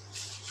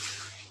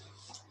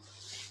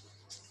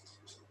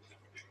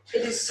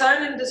 it is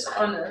sown in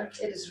dishonor,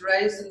 it is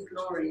raised in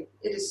glory.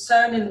 It is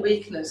sown in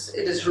weakness,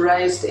 it is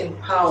raised in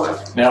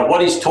power. Now,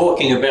 what he's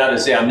talking about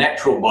is our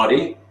natural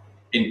body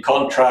in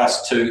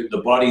contrast to the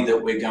body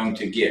that we're going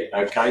to get.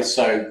 Okay,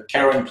 so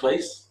Karen,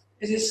 please.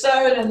 It is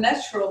sown a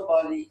natural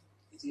body,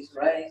 it is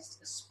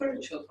raised a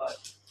spiritual body.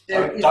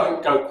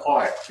 Don't go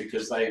quiet,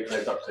 because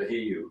they've got to hear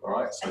you, all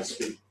right? So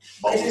speak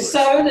boldly. It is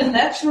sown a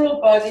natural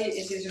body,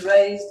 it is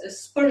raised a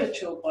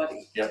spiritual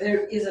body. Yep.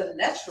 There is a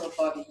natural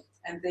body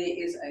and there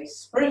is a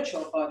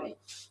spiritual body.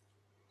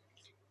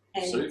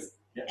 And,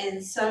 Yep.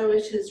 and so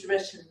it is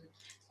written,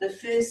 the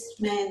first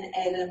man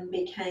Adam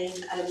became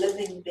a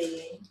living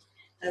being,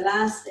 the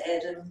last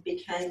Adam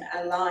became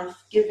a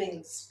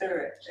life-giving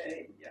spirit.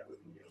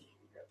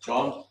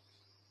 John?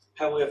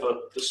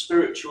 However, the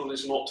spiritual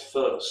is not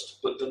first,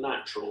 but the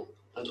natural,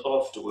 and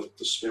afterward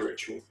the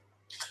spiritual.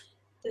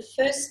 The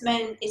first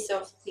man is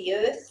of the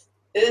earth,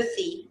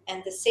 earthy,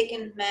 and the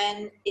second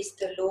man is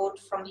the Lord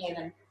from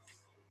heaven.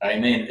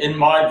 Amen. In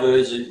my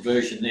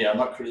version there, I'm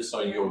not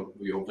criticizing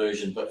your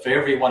version, but for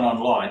everyone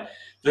online,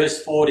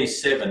 verse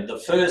 47, the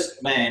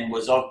first man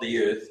was of the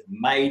earth,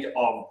 made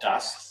of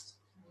dust.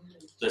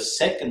 The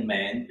second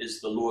man is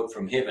the Lord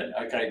from heaven.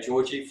 Okay,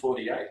 Georgie,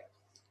 48.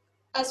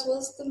 As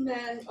was the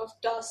man of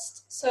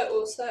dust, so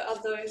also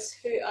are those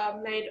who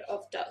are made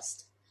of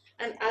dust.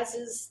 And as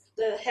is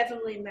the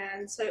heavenly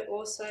man, so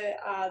also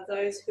are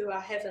those who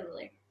are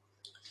heavenly.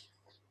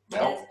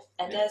 Well,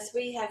 As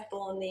we have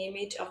borne the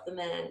image of the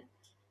man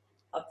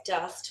of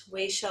dust,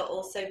 we shall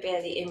also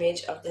bear the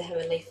image of the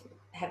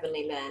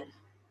heavenly man.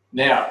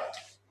 now,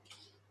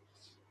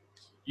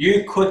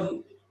 you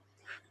couldn't,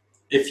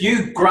 if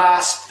you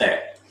grasp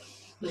that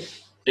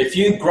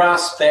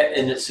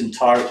in its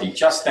entirety,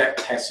 just that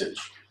passage,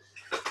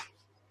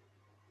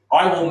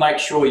 I will make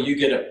sure you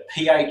get a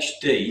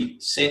PhD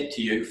sent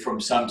to you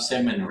from some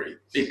seminary,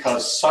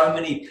 because so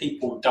many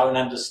people don't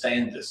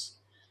understand this.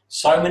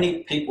 So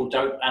many people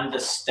don't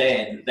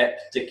understand that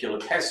particular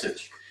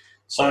passage.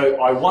 So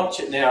I want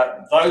you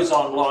now, those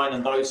online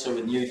and those who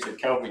are new to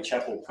Calvary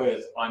Chapel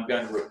Perth, I'm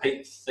going to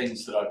repeat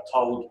things that I've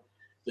told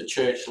the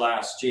church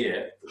last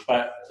year,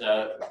 but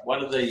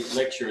one of the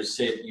lecturers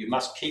said you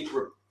must keep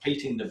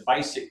repeating the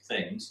basic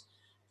things,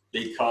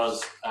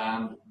 because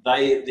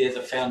they're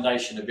the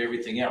foundation of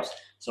everything else.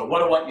 So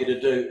what I want you to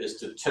do is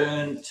to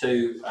turn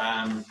to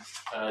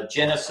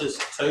Genesis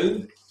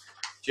 2,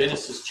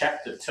 Genesis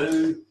chapter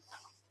 2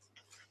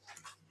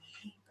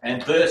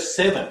 and verse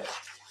 7.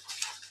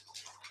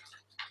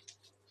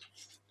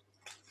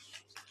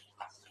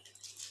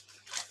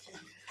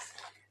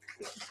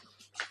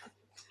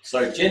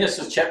 So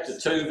Genesis chapter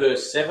 2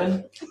 verse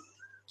 7.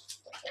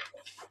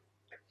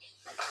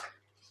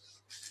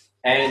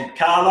 And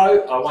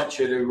Carlo, I want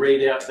you to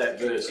read out that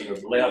verse in a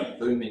loud,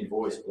 booming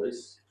voice,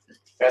 please.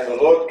 And the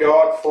Lord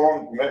God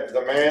formed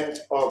the man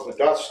of the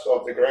dust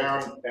of the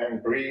ground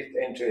and breathed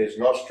into his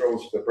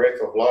nostrils the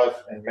breath of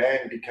life, and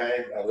man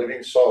became a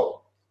living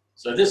soul.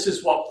 So this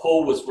is what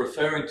Paul was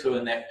referring to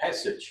in that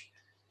passage.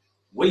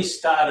 We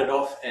started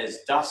off as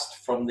dust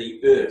from the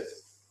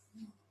earth.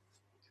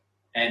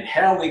 And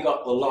how we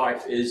got the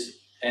life is,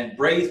 and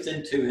breathed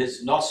into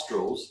his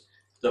nostrils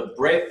the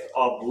breath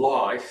of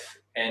life,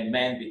 and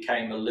man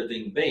became a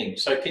living being.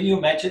 So can you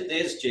imagine,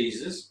 there's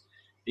Jesus,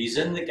 he's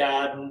in the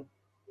garden,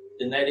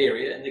 in that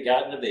area, in the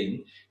Garden of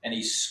Eden, and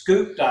he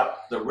scooped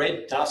up the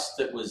red dust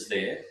that was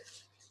there,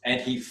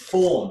 and he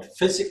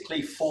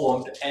physically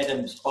formed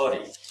Adam's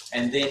body.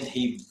 And then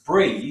he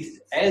breathed,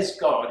 as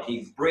God,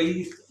 he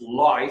breathed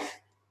life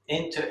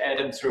into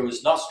Adam through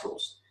his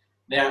nostrils.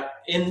 Now,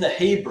 in the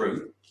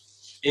Hebrew,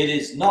 it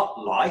is not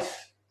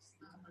life,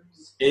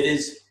 it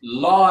is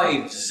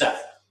lives.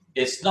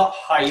 It's not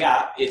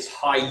haya, it's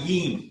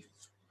hayim.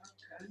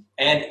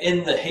 And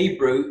in the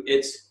Hebrew,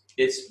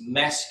 it's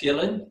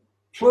masculine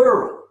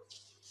plural,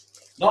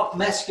 not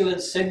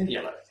masculine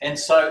singular. And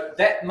so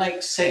that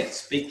makes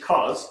sense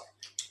because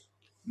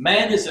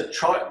man is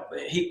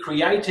he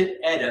created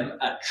Adam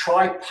a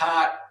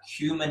tripart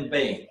human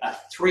being, a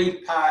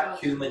three-part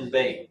human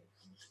being.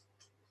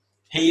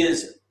 He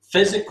is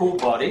physical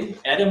body.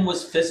 Adam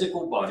was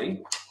physical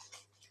body.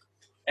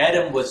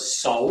 Adam was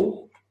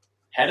soul,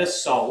 had a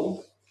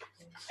soul.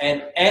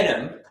 And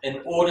Adam,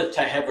 in order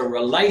to have a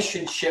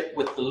relationship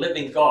with the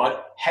living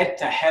God, had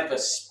to have a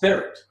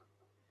spirit.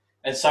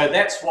 And so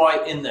that's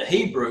why in the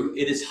Hebrew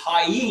it is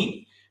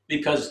Hayim,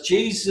 because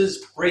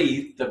Jesus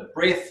breathed the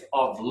breath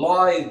of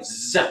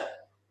lives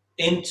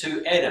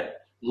into Adam.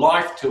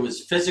 Life to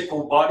his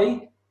physical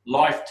body,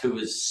 life to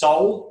his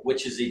soul,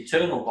 which is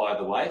eternal, by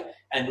the way,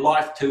 and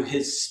life to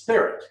his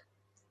spirit.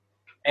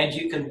 And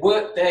you can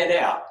work that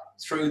out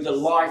through the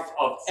life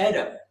of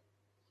Adam,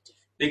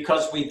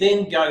 because we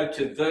then go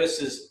to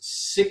verses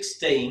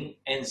 16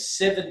 and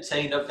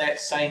 17 of that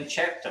same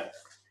chapter.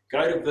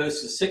 Go to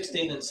verses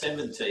 16 and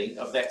 17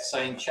 of that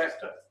same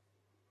chapter.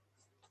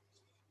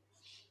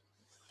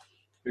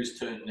 Whose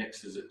turn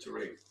next is it to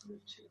read?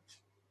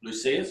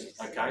 Lucia's?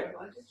 Okay.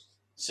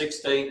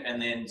 16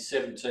 and then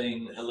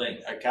 17, Helene.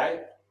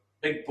 Okay.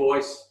 Big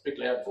voice, big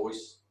loud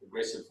voice,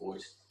 aggressive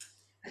voice,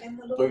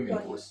 booming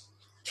voice.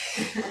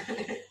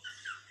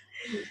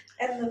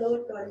 And the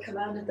Lord God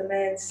commanded the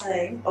man,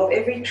 saying, of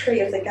every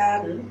tree of the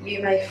garden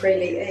you may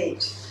freely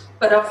eat.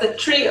 But of the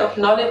tree of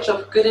knowledge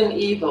of good and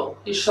evil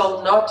you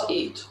shall not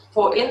eat,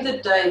 for in the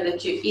day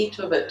that you eat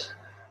of it,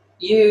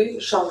 you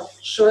shall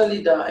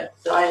surely die.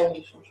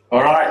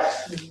 All right.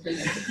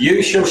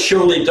 You shall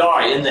surely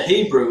die. In the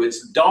Hebrew,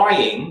 it's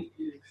dying.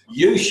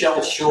 You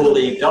shall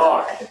surely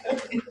die.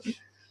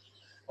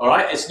 All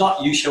right. It's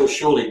not you shall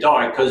surely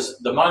die, because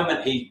the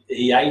moment he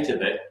ate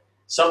of it,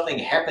 something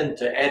happened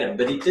to Adam,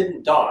 but he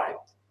didn't die.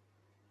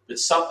 But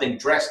something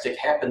drastic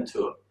happened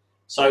to him.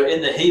 So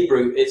in the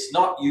Hebrew, it's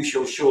not you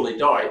shall surely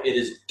die. It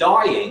is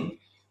dying,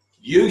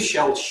 you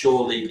shall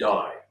surely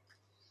die.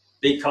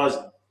 Because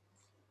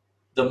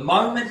the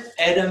moment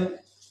Adam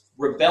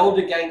rebelled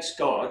against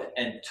God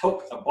and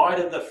took a bite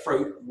of the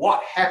fruit,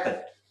 what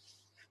happened?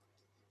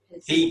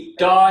 He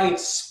died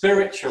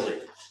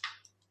spiritually,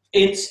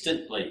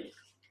 instantly,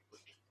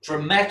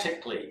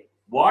 dramatically.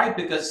 Why?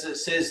 Because it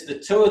says the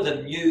two of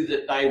them knew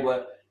that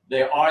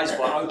their eyes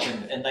were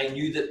open and they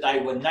knew that they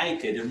were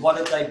naked. And what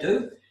did they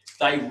do?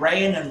 They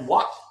ran and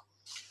what?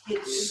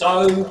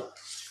 Sewed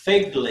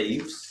fig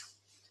leaves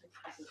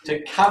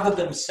to cover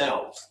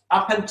themselves.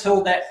 Up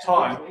until that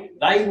time,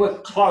 they were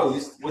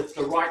clothed with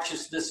the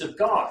righteousness of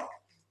God.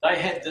 They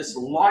had this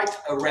light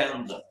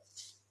around them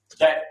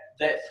that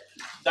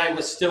they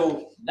were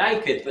still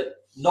naked, but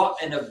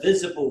not in a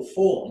visible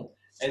form.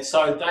 And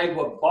so they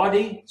were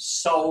body,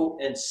 soul,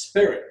 and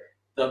spirit.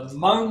 The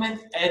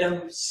moment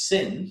Adam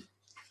sinned,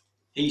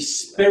 he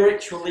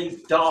spiritually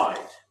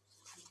died.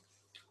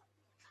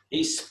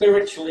 He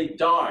spiritually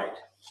died.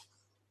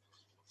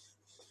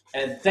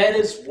 And that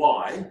is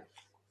why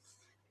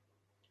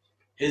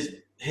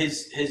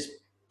his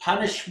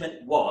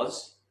punishment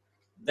was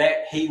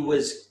that he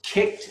was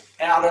kicked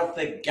out of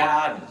the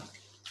garden.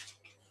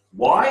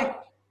 Why?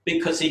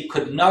 Because he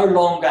could no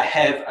longer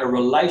have a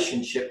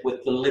relationship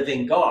with the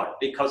living God,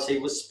 because he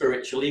was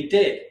spiritually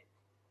dead.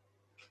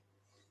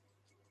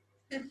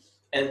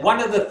 And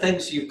one of the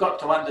things you've got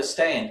to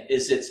understand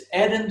is it's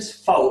Adam's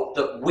fault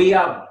that we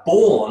are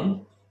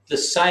born the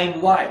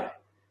same way.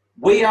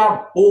 We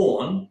are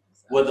born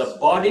with a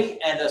body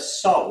and a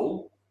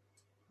soul,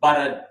 but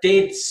a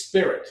dead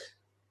spirit.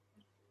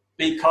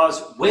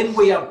 Because when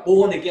we are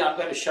born again, I'm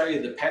going to show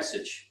you the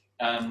passage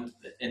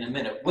in a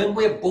minute. When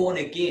we're born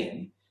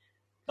again,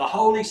 the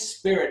Holy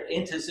Spirit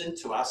enters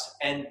into us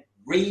and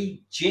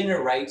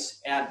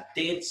regenerates our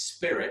dead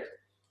spirit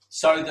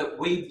so that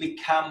we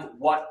become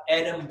what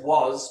Adam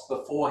was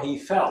before he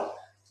fell.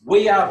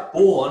 We are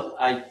born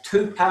a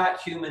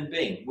two-part human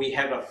being. We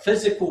have a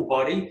physical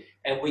body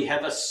and we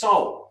have a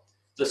soul.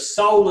 The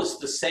soul is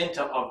the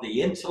center of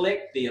the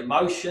intellect, the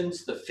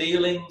emotions, the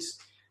feelings,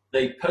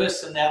 the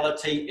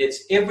personality.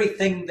 It's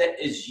everything that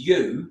is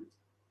you,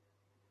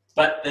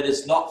 but that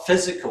is not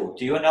physical.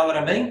 Do you know what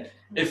I mean?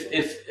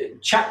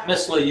 If Chuck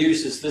Missler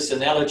uses this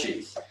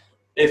analogy,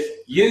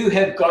 if you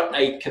have got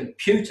a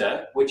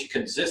computer which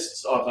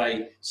consists of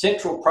a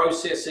central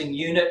processing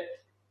unit,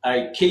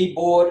 a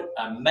keyboard,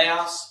 a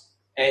mouse,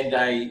 and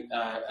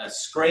a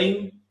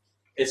screen,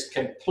 it's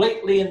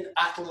completely and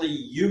utterly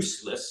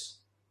useless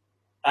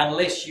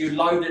unless you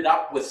load it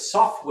up with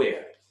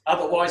software.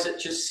 Otherwise, it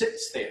just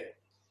sits there.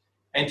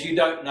 And you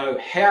don't know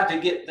how to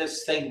get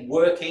this thing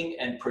working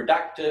and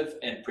productive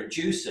and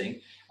producing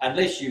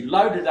unless you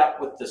load it up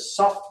with the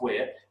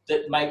software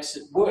that makes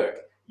it work.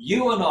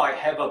 You and I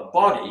have a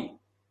body,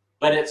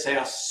 but it's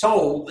our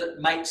soul that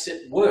makes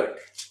it work,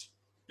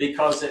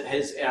 because it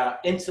has our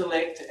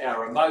intellect,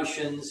 our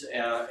emotions,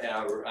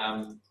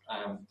 the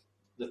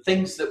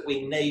things that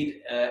we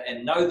need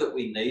and know that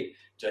we need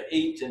to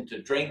eat and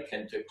to drink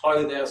and to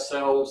clothe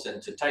ourselves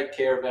and to take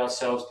care of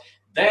ourselves.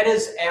 That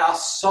is our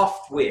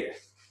software,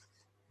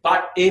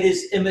 but it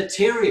is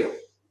immaterial.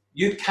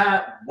 You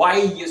can't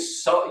weigh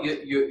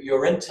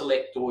your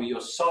intellect or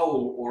your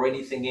soul or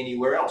anything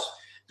anywhere else,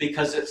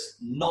 because it's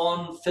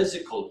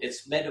non-physical,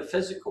 it's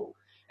metaphysical,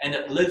 and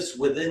it lives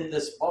within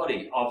this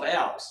body of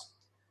ours.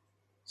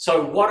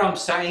 So what I'm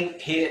saying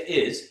here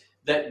is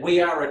that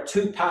we are a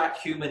two-part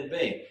human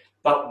being,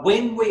 but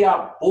when we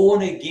are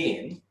born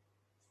again,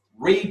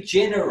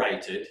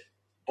 regenerated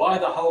by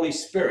the Holy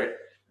Spirit,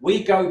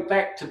 we go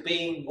back to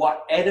being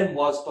what Adam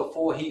was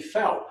before he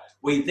fell.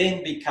 We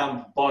then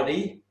become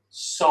body,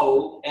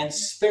 soul, and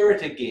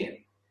spirit again.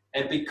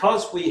 And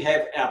because we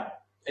have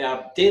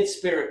our dead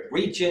spirit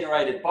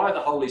regenerated by the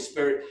Holy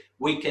Spirit,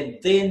 we can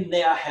then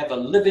now have a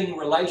living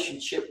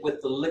relationship with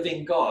the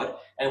living God,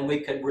 and we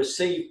can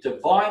receive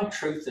divine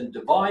truth and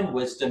divine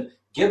wisdom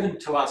given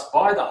to us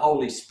by the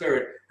Holy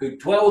Spirit who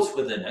dwells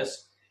within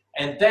us.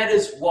 And that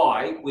is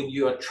why when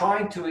you are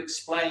trying to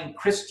explain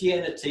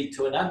Christianity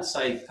to an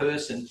unsaved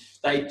person,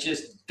 they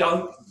just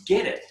don't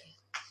get it,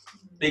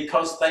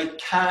 because they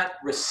can't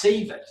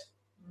receive it,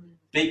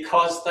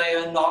 because they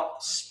are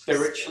not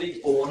spiritually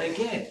born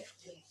again.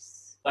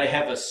 They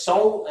have a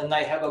soul and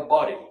they have a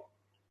body.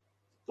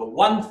 The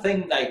one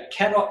thing they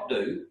cannot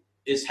do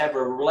is have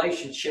a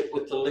relationship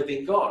with the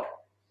living God,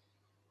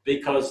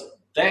 because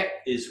that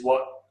is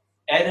what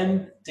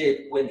Adam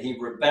did when he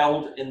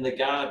rebelled in the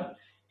garden.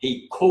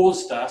 He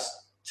caused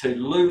us to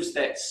lose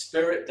that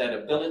spirit, that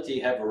ability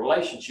to have a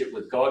relationship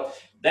with God.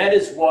 That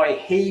is why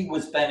he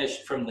was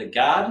banished from the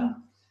garden.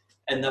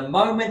 And the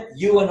moment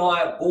you and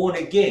I are born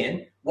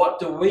again, what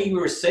do we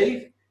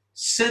receive?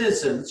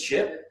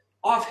 Citizenship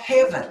of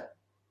heaven,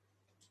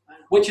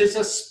 which is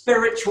a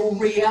spiritual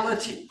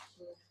reality.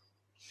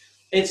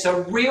 It's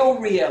a real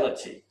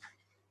reality.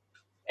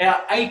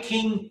 Our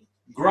aching,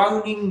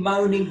 groaning,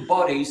 moaning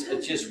bodies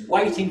are just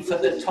waiting for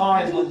the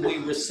time when we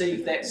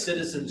receive that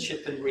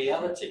citizenship in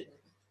reality.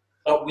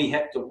 But we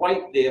have to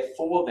wait there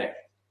for that.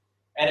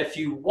 And if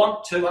you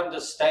want to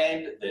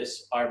understand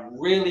this, I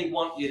really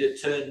want you to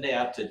turn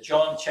now to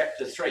John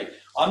chapter 3.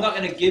 I'm not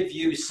going to give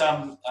you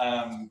some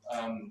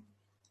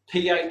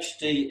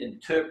PhD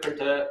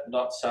interpreter,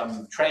 not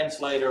some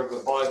translator of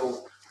a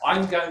Bible.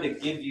 I'm going to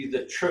give you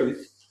the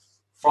truth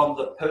from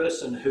the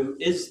person who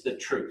is the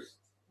truth,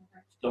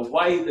 the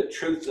way, the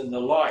truth, and the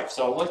life.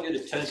 So I want you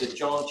to turn to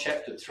John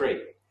chapter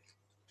 3,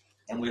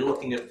 and we're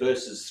looking at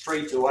verses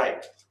 3 to 8.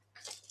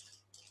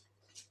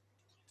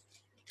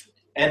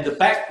 And the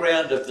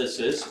background of this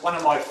is one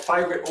of my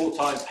favorite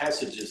all-time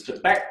passages. The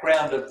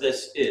background of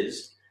this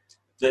is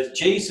that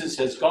Jesus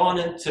has gone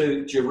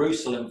into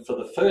Jerusalem for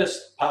the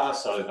first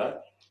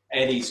Passover,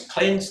 and he's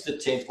cleansed the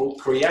temple,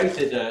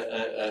 created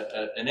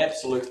an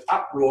absolute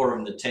uproar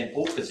in the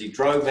temple because he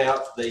drove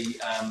out the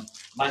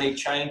money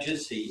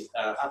changers, he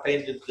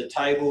upended the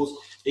tables,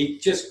 he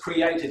just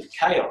created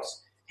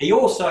chaos. He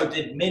also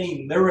did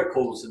many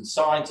miracles and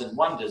signs and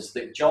wonders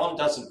that John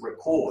doesn't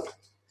record.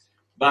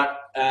 But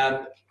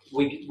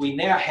we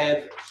now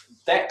have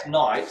that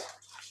night,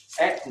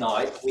 at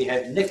night, we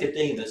have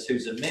Nicodemus,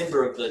 who's a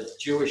member of the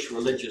Jewish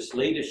religious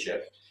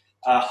leadership,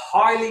 a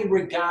highly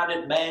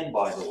regarded man,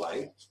 by the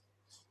way,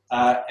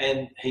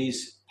 and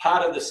he's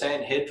part of the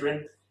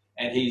Sanhedrin,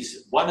 and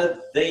he's one of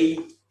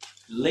the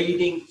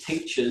leading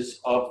teachers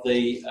of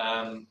the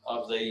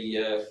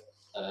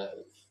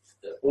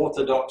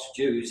Orthodox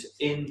Jews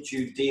in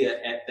Judea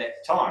at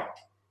that time.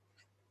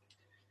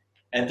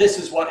 And this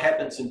is what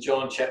happens in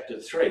John chapter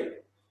 3.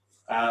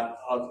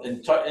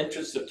 In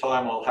interest of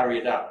time, I'll hurry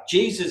it up.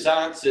 Jesus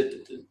answered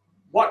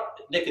what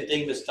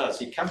Nicodemus does.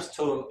 He comes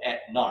to him at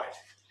night.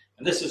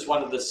 And this is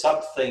one of the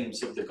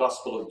sub-themes of the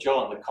Gospel of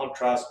John, the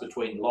contrast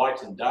between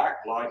light and dark,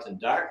 light and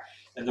dark.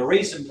 And the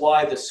reason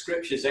why the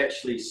scriptures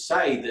actually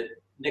say that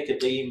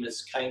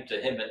Nicodemus came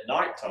to him at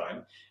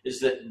nighttime is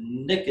that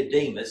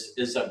Nicodemus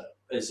is a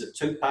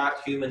two-part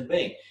human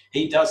being.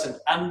 He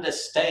doesn't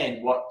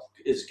understand what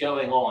is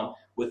going on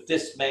with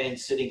this man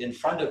sitting in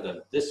front of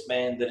him, this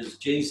man that is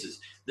Jesus,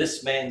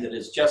 this man that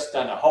has just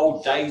done a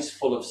whole day's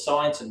full of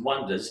signs and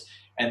wonders,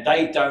 and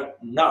they don't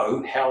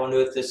know how on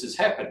earth this has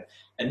happened.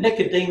 And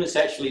Nicodemus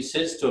actually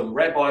says to him,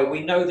 Rabbi,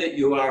 we know that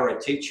you are a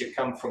teacher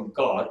come from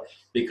God,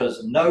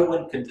 because no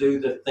one can do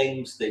the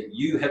things that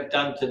you have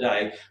done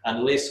today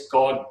unless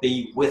God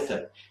be with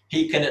him.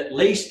 He can at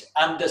least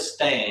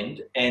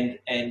understand and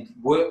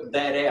work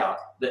that out,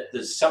 that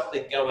there's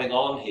something going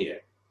on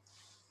here.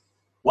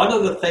 One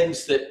of the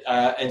things that,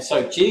 and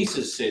so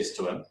Jesus says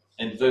to him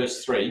in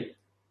verse 3,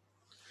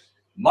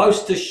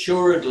 most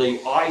assuredly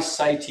I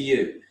say to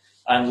you,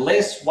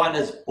 unless one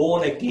is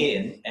born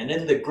again, and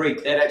in the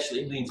Greek that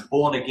actually means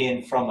born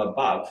again from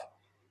above,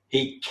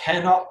 he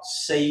cannot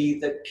see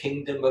the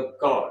kingdom of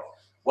God.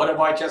 What have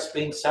I just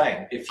been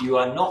saying? If you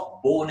are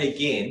not born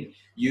again,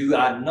 you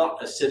are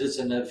not a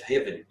citizen of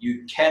heaven.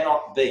 You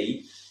cannot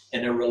be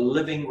in a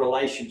living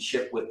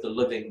relationship with the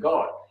living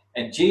God.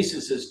 And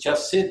Jesus has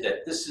just said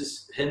that. This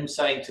is him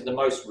saying to the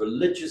most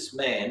religious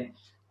man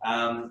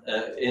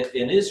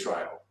in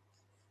Israel.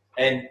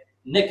 And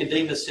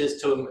Nicodemus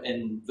says to him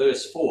in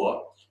verse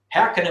 4,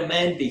 How can a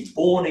man be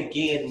born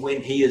again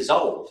when he is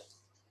old?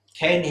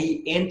 Can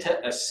he enter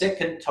a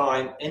second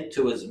time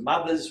into his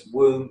mother's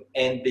womb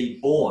and be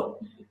born?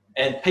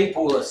 And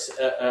people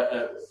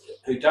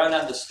who don't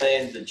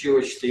understand the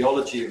Jewish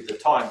theology of the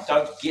time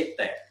don't get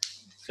that.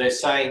 They're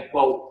saying,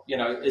 well, you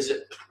know, is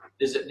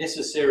it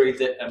necessary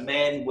that a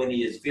man, when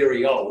he is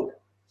very old,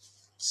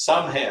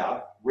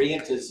 somehow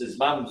re-enters his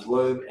mum's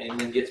womb and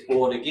then gets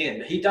born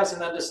again? He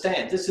doesn't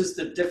understand. This is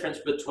the difference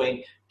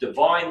between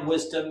divine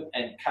wisdom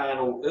and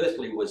carnal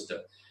earthly wisdom.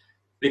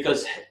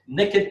 Because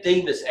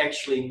Nicodemus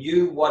actually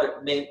knew what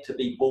it meant to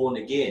be born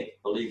again,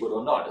 believe it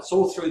or not. It's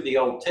all through the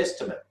Old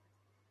Testament.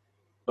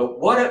 But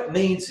what it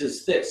means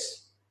is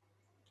this: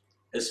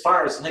 as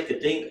far as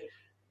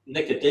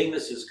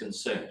Nicodemus is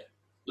concerned,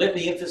 let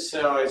me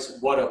emphasize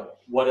what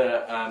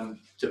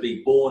to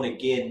be born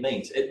again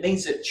means. It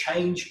means a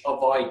change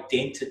of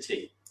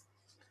identity.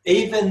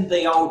 Even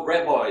the old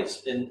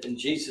rabbis in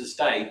Jesus'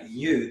 day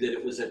knew that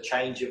it was a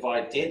change of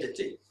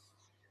identity.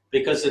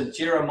 Because in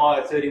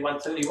Jeremiah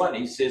 31:31,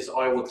 he says,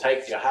 I will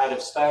take your heart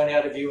of stone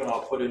out of you and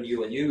I'll put in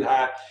you a new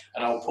heart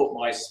and I'll put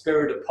my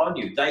spirit upon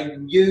you. They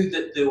knew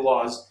that there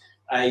was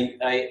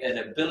an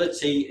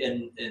ability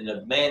in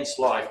a man's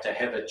life to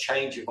have a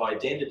change of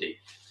identity.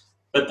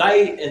 But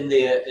they, in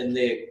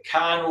their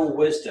carnal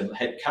wisdom,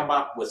 had come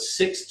up with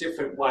 6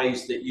 different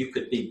ways that you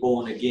could be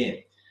born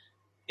again.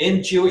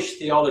 In Jewish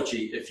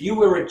theology, if you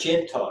were a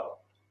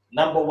Gentile,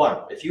 number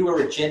 1, if you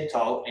were a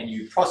Gentile and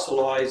you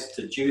proselytized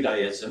to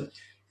Judaism,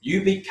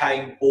 you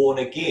became born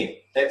again.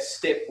 That's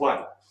step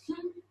 1.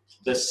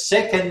 The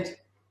second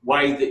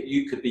way that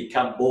you could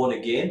become born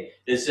again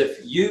is if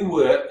you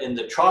were in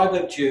the tribe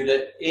of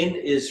Judah in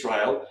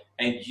Israel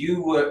and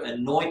you were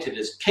anointed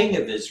as king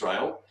of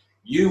Israel,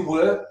 you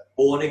were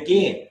born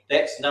again.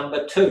 That's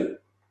number 2.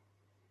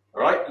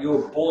 All right? You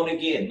were born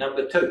again.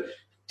 Number 2.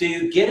 Do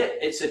you get it?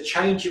 It's a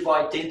change of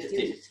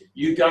identity.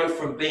 You go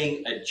from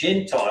being a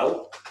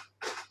Gentile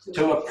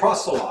to a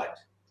proselyte.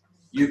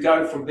 You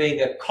go from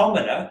being a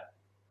commoner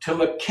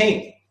to a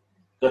king.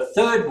 The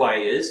third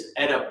way is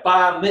at a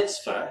bar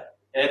mitzvah,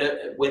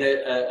 when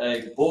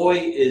a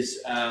boy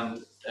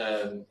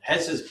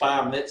has his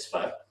bar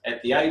mitzvah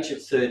at the age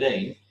of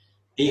 13,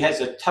 he has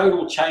a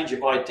total change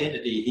of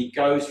identity. He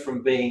goes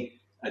from being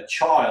a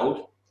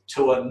child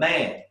to a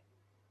man.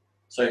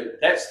 So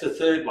that's the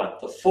third one.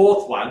 The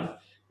fourth one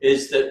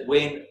is that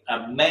when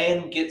a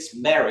man gets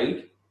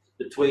married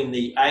between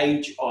the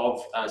age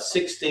of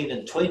 16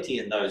 and 20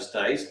 in those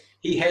days,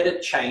 he had a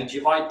change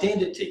of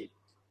identity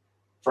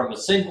from a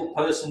single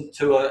person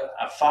to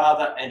a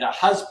father and a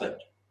husband.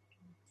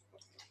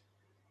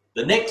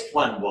 The next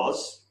one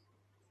was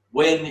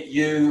when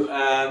you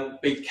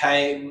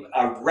became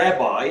a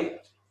rabbi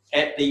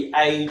at the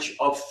age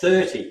of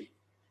 30.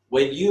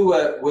 When you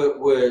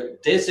were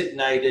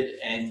designated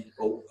and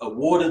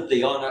awarded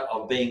the honor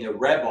of being a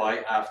rabbi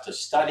after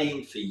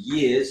studying for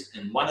years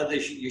in one of the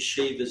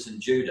yeshivas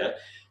in Judah,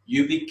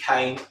 you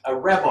became a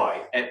rabbi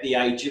at the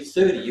age of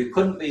 30. You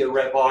couldn't be a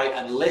rabbi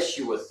unless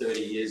you were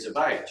 30 years of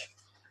age.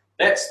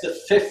 That's the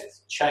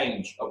 5th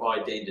change of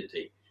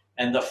identity.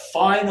 And the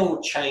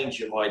final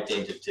change of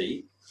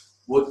identity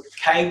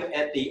came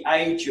at the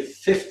age of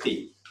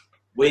 50,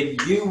 when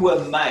you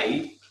were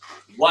made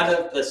one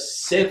of the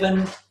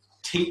 7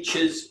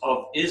 teachers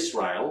of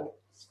Israel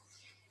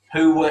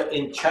who were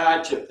in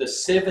charge of the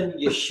 7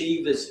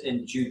 yeshivas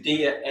in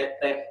Judea at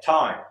that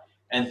time.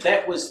 And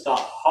that was the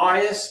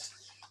highest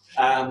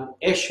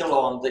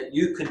echelon that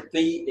you could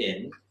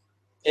be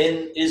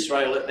in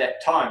Israel at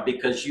that time,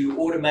 because you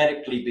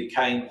automatically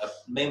became a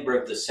member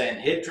of the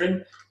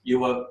Sanhedrin. You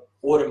were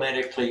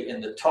automatically in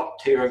the top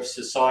tier of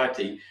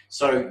society.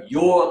 So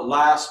your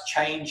last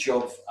change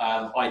of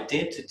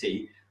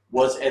identity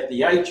was at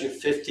the age of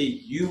 50,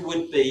 you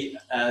would be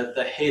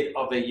the head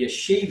of a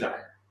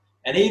yeshiva.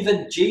 And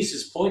even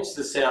Jesus points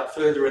this out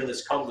further in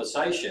this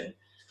conversation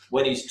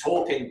when he's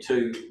talking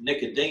to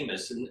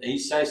Nicodemus. And he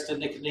says to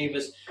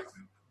Nicodemus,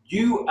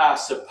 you are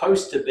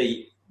supposed to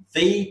be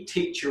the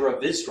teacher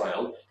of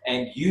Israel,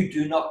 and you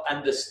do not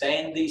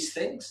understand these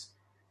things.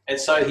 And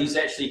so he's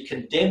actually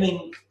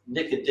condemning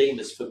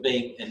Nicodemus for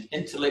being an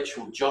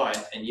intellectual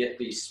giant and yet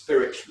be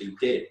spiritually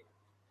dead.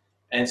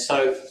 And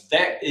so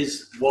that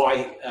is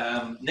why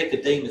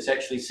Nicodemus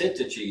actually said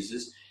to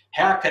Jesus,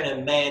 how can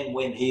a man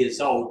when he is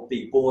old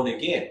be born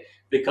again?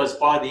 Because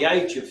by the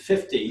age of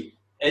 50,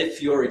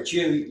 if you're a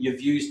Jew,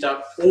 you've used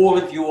up all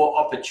of your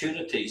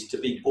opportunities to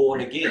be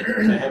born again,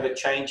 to have a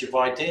change of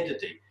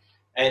identity.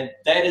 And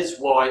that is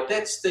why,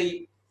 that's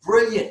the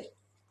brilliant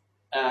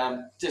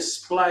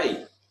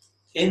display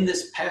in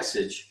this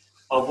passage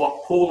of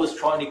what Paul is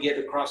trying to get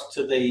across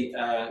to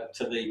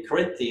the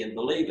Corinthian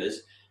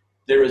believers.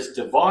 There is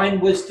divine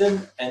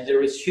wisdom and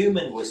there is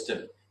human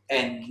wisdom,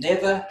 and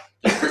never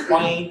the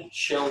twain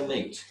shall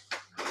meet.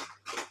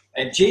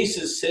 And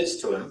Jesus says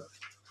to him,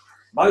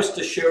 most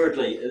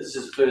assuredly, this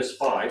is verse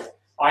 5,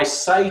 I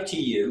say to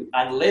you,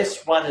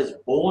 unless one is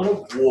born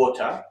of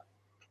water,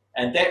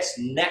 and that's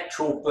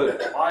natural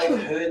birth.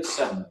 I've heard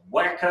some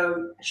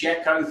wacko,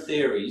 jacko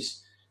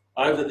theories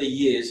over the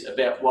years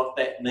about what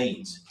that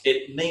means.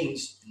 It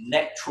means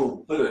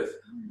natural birth.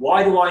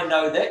 Why do I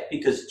know that?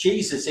 Because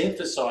Jesus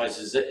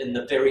emphasizes it in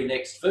the very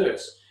next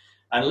verse.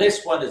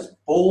 Unless one is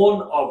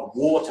born of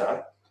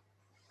water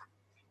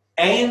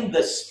and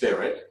the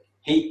Spirit,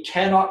 he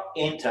cannot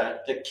enter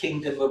the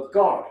kingdom of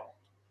God.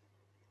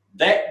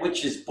 That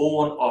which is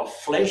born of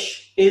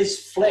flesh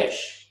is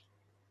flesh.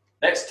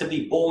 That's to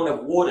be born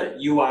of water.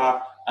 You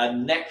are a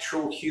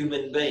natural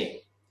human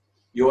being.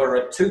 You are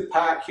a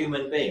two-part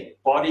human being,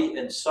 body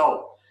and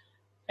soul.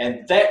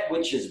 And that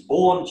which is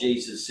born,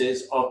 Jesus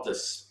says, of the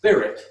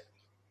Spirit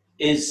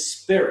is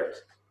spirit.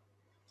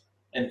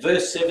 And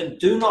verse 7,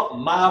 do not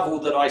marvel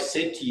that I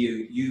said to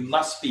you, you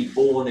must be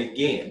born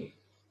again.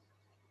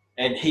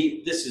 And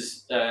this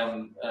is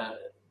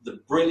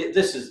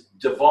this is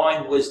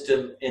divine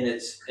wisdom in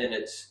its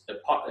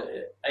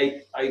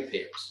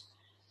apex.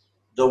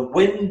 The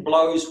wind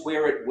blows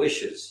where it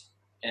wishes.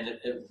 And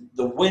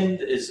the wind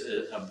is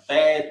a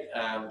bad,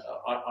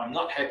 I'm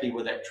not happy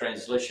with that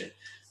translation,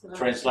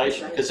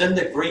 because in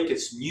the Greek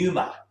it's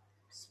pneuma.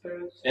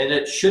 And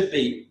it should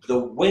be, the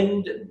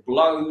wind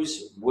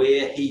blows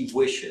where he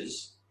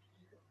wishes.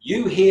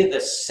 You hear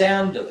the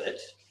sound of it,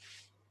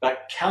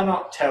 but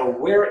cannot tell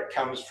where it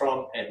comes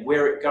from and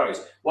where it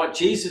goes. What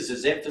Jesus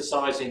is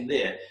emphasizing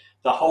there,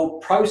 the whole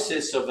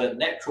process of a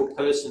natural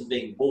person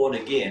being born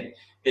again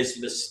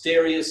is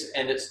mysterious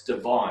and it's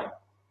divine.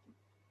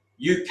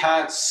 You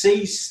can't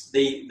see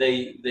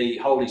the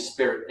Holy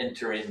Spirit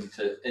enter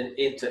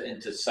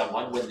into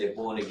someone when they're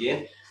born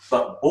again,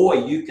 but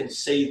boy, you can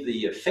see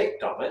the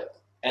effect of it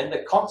and the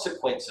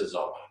consequences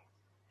of it.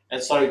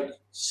 And so,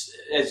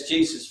 as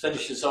Jesus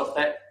finishes off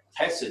that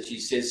passage, he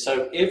says,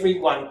 "So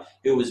everyone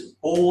who is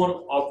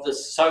born of the,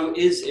 so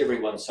is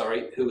everyone,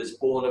 who is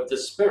born of the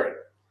Spirit."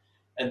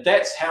 And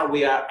that's how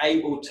we are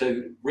able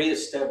to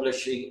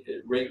reestablish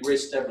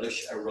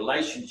a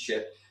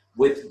relationship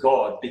with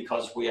God,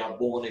 because we are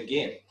born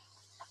again.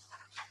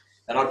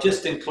 And I've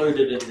just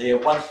included in there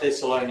 1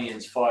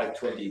 Thessalonians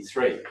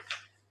 5:23.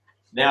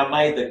 Now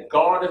may the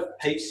God of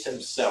peace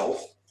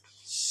himself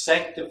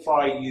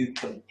sanctify you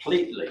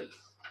completely,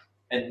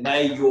 and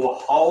may your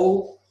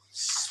whole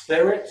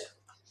spirit,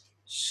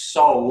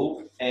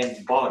 soul,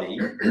 and body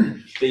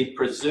be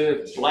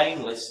preserved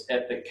blameless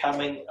at the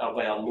coming of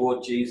our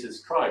Lord Jesus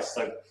Christ.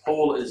 So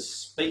Paul is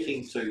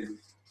speaking to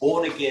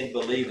born-again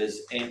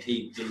believers, and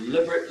he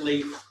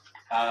deliberately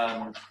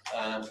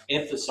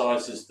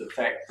emphasizes the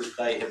fact that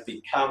they have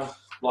become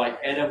like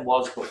Adam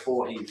was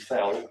before he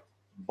fell,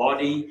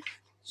 body,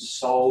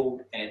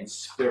 soul, and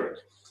spirit.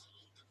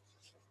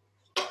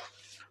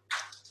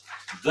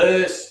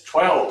 Verse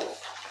 12.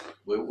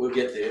 We'll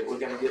get there. We're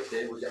going to get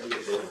there.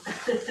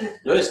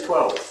 Verse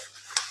 12.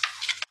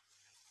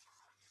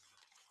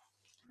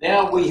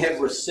 Now we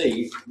have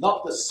received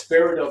not the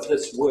spirit of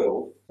this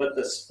world, but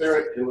the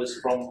Spirit who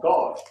is from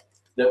God,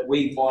 that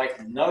we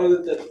might know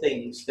the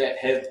things that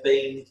have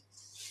been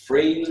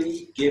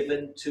freely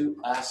given to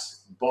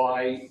us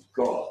by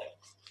God.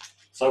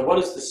 So what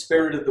is the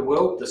spirit of the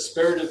world? The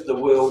spirit of the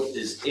world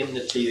is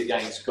enmity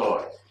against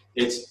God.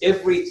 It's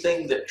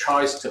everything that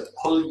tries to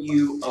pull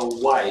you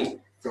away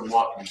from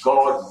what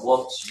God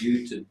wants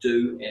you to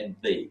do and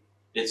be.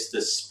 It's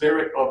the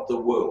spirit of the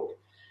world.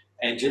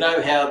 And you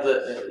know how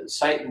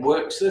Satan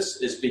works this?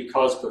 Is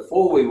because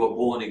before we were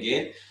born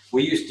again,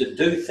 we used to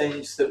do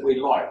things that we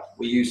liked.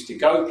 We used to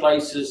go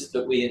places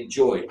that we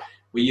enjoyed.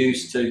 We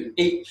used to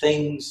eat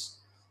things,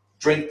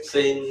 drink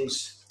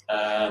things,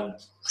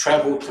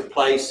 travel to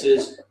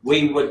places.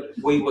 We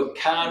were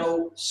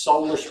carnal,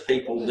 soulish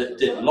people that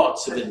did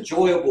lots of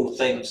enjoyable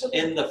things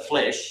in the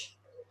flesh.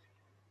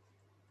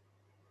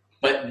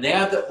 But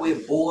now that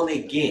we're born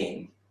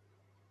again,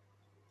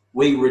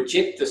 we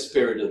reject the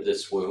spirit of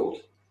this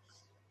world,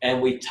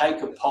 and we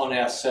take upon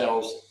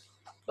ourselves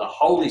the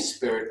Holy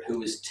Spirit,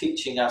 who is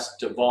teaching us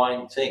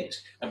divine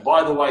things. And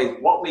by the way,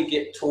 what we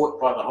get taught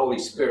by the Holy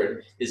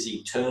Spirit is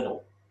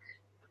eternal.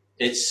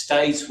 It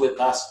stays with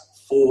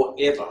us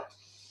forever.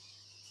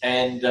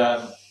 And,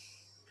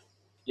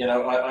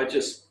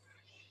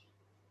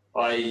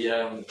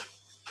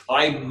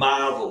 I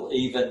marvel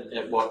even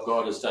at what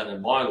God has done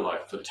in my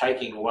life for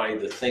taking away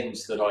the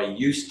things that I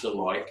used to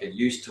like and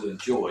used to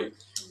enjoy.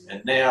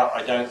 And now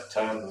I don't,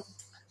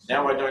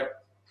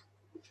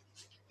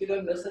 You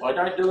don't miss it? I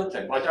don't do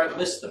anything. I don't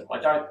miss them. I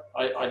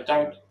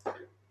don't.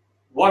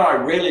 What I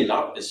really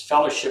love is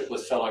fellowship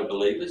with fellow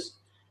believers.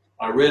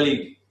 I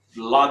really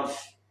love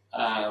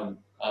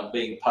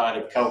being part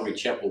of Calvary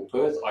Chapel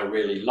Perth. I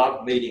really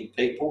love meeting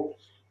people.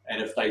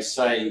 And if they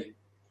say,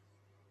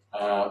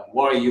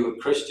 why are you a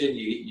Christian?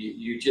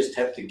 You just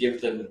have to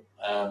give them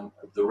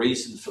the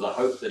reason for the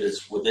hope that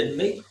is within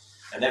me.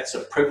 And that's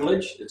a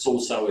privilege. It's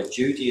also a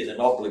duty and an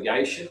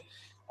obligation.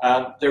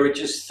 There are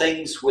just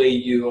things where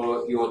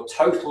you're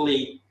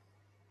totally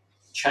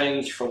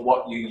changed from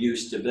what you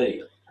used to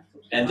be.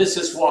 And this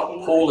is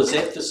what Paul is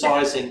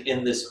emphasizing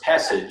in this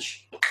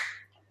passage,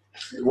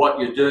 what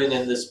you're doing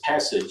in this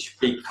passage,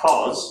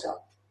 because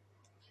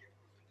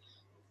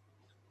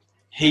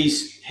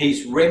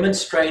He's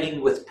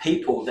remonstrating with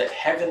people that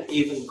haven't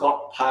even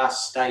got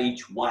past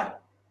stage 1. Do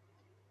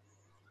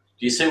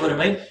you see what I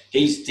mean?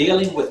 He's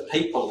dealing with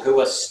people who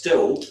are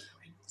still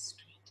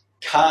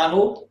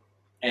carnal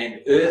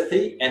and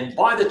earthy, and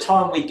by the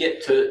time we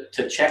get to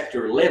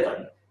chapter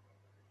 11,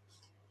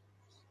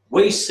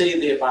 we see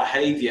their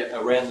behavior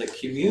around the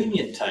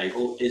communion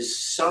table is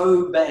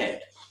so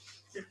bad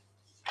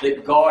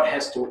that God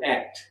has to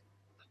act,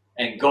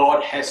 and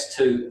God has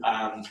to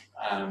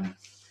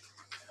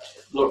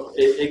look.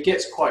 It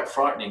gets quite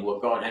frightening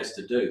what God has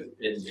to do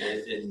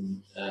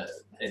in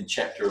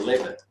chapter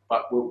 11,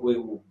 but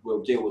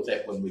we'll deal with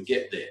that when we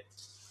get there.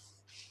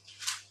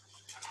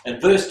 And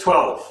verse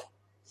 12.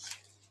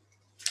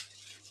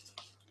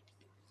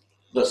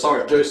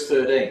 Verse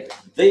 13.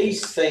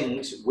 These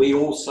things we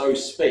also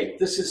speak.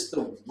 This is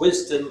the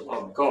wisdom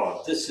of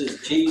God. This is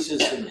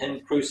Jesus and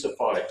Him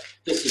crucified.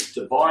 This is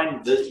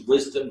divine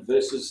wisdom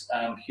versus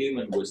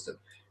human wisdom.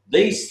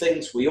 These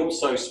things we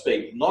also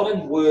speak, not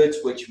in words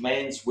which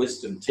man's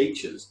wisdom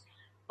teaches,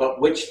 but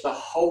which the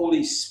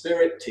Holy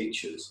Spirit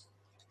teaches,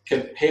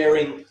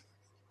 comparing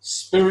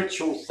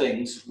spiritual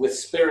things with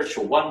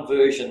spiritual. One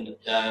version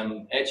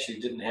actually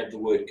didn't have the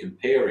word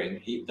comparing.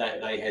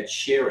 They had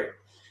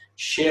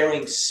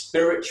sharing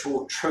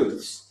spiritual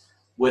truths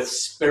with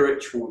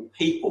spiritual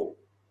people.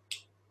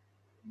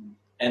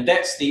 And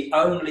that's the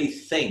only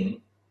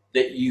thing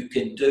that you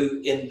can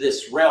do in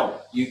this realm.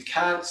 You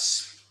can't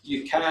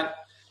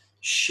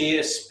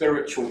share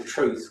spiritual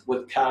truth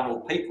with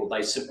carnal people.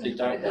 They simply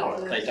don't know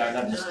it. They don't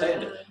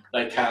understand it.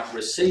 They can't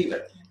receive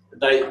it.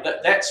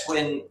 That's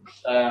when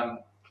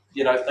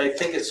they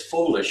think it's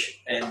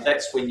foolish, and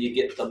that's when you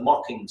get the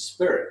mocking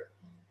spirit.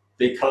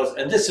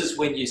 And this is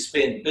when you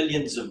spend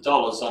billions of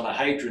dollars on a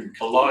Hadron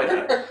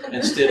Collider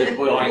instead of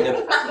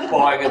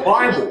buying a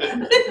Bible.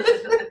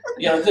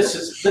 This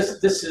is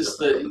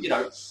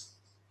the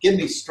give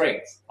me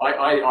strength.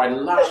 I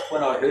laughed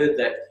when I heard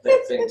that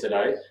thing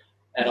today,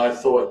 and I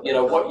thought,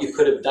 what you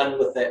could have done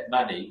with that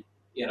money,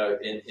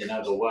 in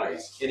other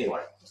ways.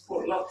 Anyway,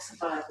 bought lots of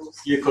Bibles.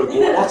 You could have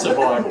bought lots of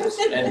Bibles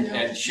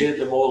and shared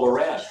them all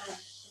around.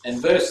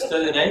 And verse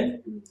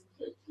 13.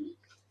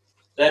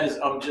 That is,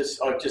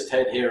 I've just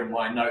had here in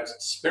my notes,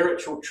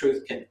 spiritual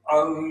truth can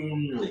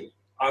only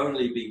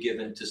be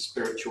given to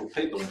spiritual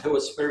people. And who are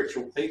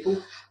spiritual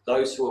people?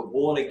 Those who are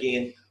born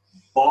again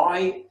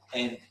by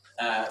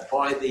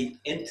the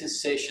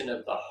intercession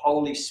of the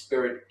Holy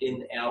Spirit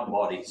in our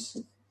bodies.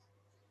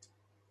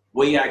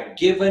 We are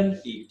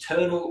given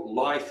eternal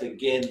life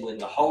again when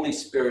the Holy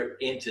Spirit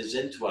enters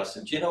into us.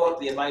 And do you know what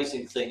the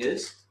amazing thing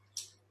is?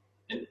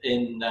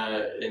 In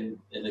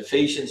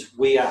Ephesians,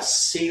 we are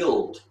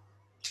sealed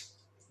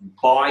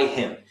by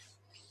Him.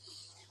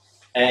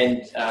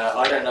 And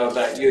I don't know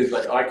about you,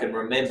 but I can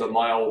remember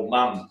my old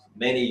mum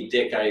many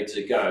decades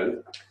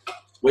ago.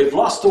 We've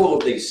lost all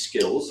of these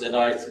skills, and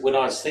when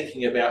I was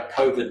thinking about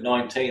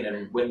COVID-19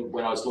 and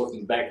when I was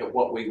looking back at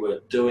what we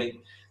were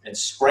doing and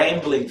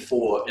scrambling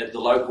for at the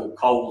local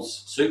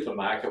Coles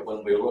supermarket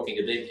when we were looking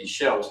at empty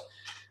shelves,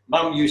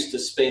 Mum used to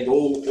spend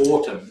all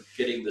autumn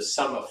getting the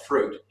summer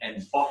fruit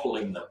and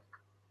bottling them.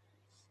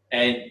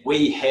 And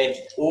we had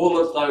all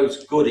of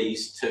those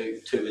goodies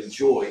to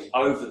enjoy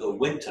over the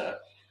winter,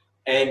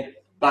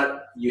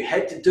 but you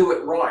had to do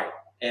it right.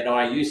 And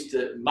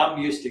Mum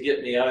used to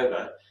get me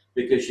over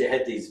because you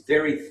had these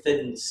very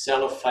thin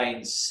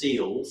cellophane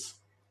seals,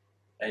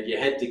 and you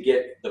had to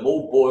get them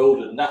all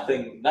boiled, and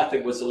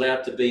nothing was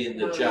allowed to be in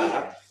the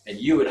jar. And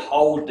you would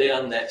hold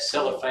down that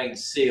cellophane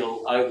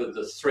seal over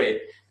the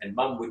thread, and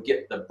Mum would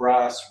get the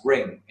brass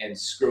ring and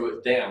screw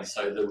it down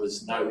so there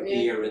was no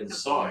air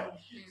inside.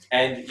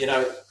 And,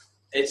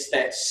 it's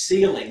that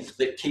sealing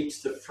that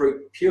keeps the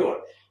fruit pure.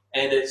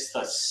 And it's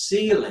the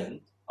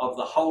sealing of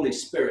the Holy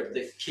Spirit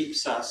that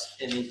keeps us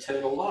in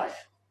eternal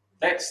life.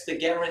 That's the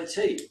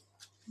guarantee.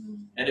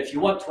 And if you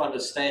want to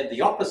understand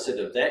the opposite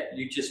of that,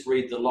 you just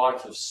read the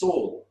life of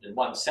Saul in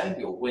 1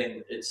 Samuel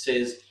when it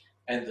says,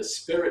 and the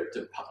Spirit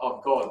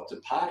of God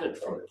departed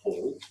from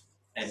Paul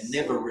and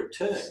never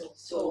returned.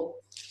 Saul.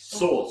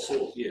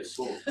 Yeah,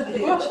 Saul.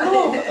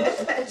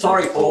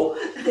 Sorry, Paul.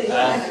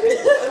 But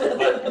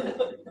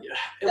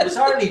it was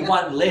only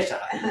one letter.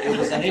 It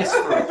was an S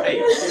for a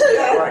P.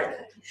 Right.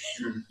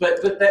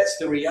 But that's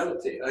the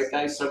reality.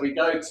 Okay, so we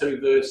go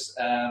to verse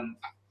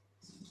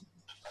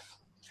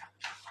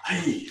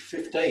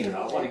 15.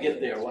 I want to get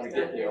there.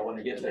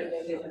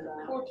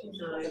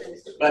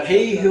 But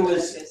he who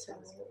is...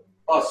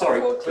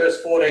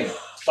 verse 14.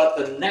 But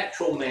the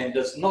natural man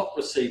does not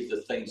receive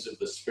the things of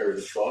the Spirit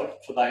of God,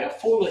 for they are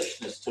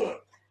foolishness to him,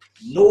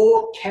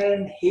 nor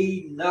can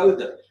he know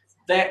them.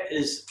 That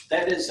is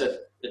a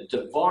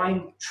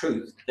divine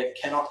truth that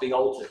cannot be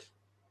altered.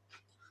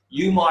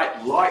 You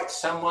might like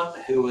someone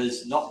who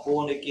is not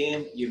born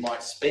again, you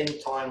might spend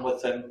time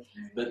with them,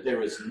 but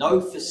there is no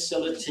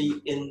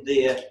facility in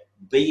their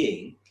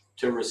being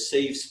to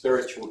receive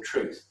spiritual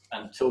truth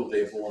until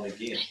they're born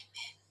again.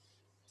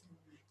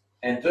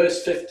 And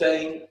verse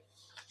 15,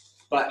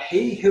 but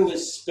he who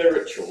is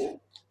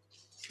spiritual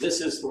this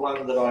is the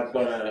one that I've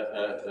got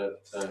a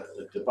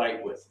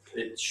debate with.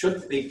 It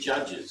shouldn't be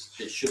judges,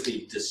 it should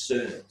be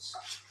discerns.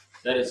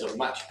 That is a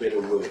much better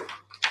word.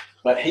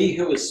 But he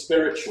who is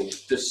spiritual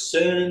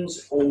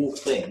discerns all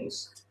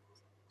things,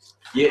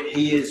 yet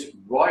he is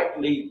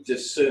rightly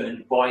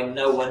discerned by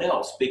no one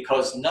else,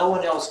 because no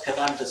one else can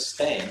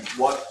understand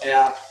what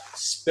our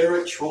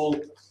spiritual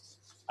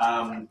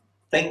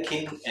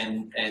thinking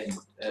and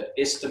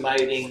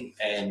estimating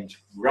and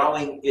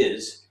growing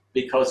is,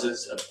 because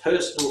it's a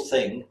personal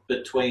thing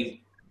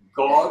between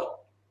God,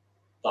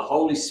 the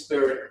Holy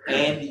Spirit,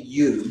 and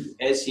you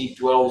as he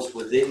dwells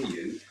within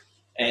you,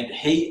 and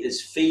he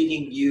is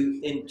feeding you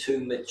into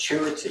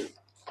maturity.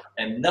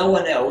 And no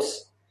one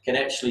else can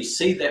actually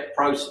see that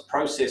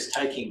process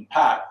taking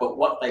part, but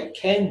what they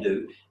can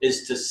do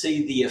is to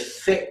see the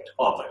effect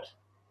of it.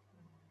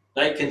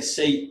 They can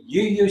see,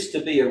 you used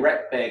to be a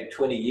ratbag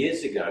 20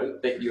 years ago,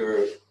 but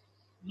you're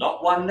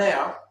not one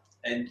now,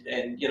 and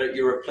you know,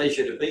 you're a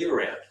pleasure to be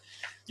around.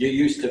 You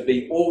used to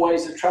be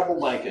always a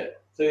troublemaker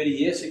 30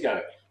 years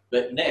ago,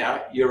 but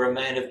now you're a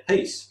man of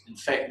peace. In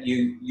fact,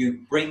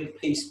 you bring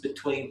peace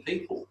between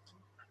people.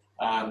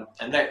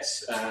 And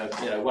that's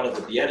you know, one of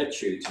the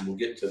Beatitudes, and we'll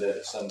get to that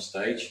at some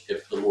stage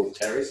if the Lord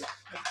tarries.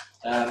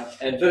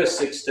 And verse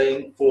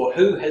 16, for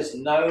who has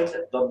known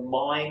the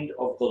mind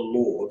of the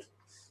Lord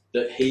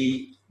that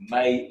he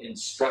may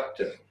instruct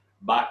him?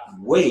 But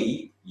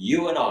we,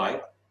 you and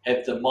I,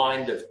 have the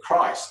mind of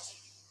Christ.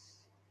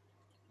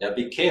 Now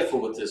be careful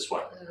with this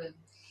one.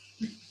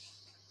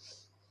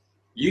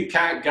 You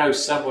can't go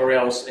somewhere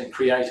else and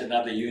create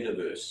another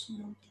universe.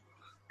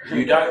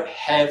 You don't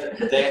have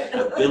that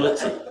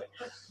ability.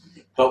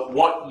 But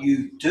what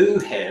you do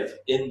have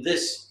in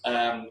this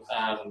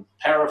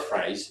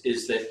paraphrase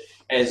is that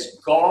as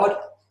God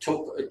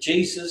took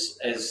Jesus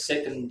as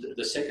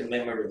the second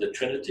member of the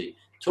Trinity,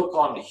 took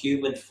on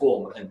human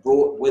form and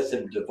brought with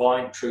him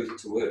divine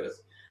truth to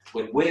earth,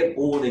 when we're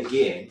born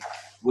again,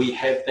 we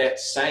have that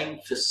same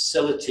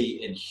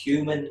facility in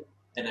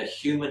a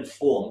human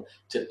form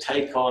to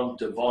take on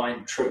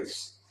divine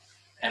truths.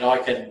 And I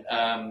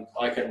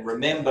can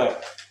remember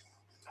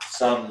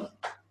some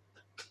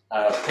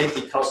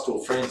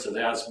Pentecostal friends of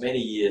ours many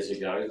years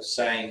ago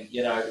saying,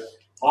 you know,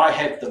 I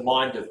have the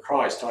mind of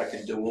Christ, I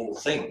can do all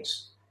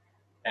things.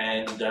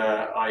 And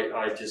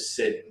I just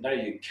said, no,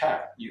 you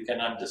can't. You can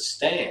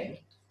understand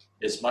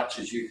as much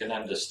as you can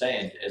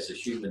understand as a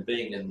human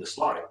being in this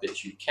life,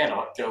 but you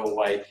cannot go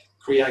away,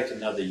 create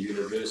another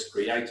universe,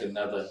 create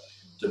another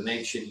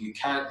dimension. You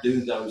can't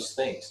do those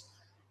things.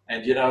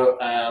 And, you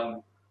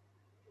know,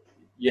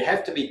 you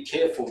have to be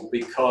careful,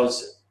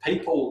 because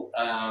people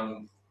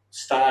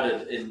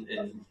started in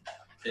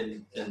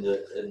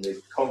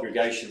the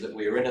congregation that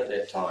we were in at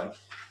that time,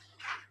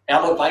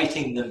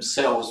 elevating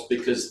themselves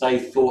because they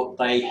thought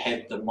they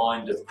had the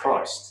mind of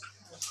Christ.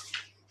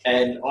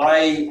 And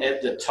I,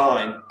 at the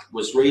time,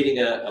 was reading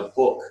a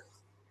book,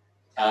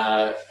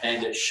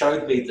 and it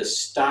showed me the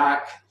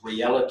stark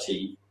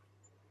reality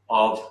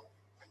of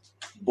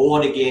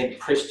born-again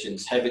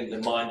Christians having the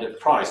mind of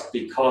Christ,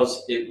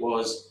 because it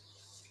was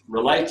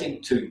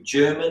relating to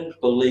German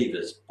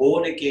believers,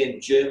 born-again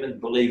German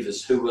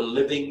believers who were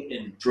living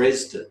in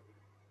Dresden,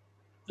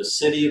 the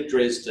city of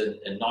Dresden,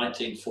 in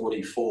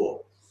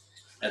 1944.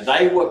 And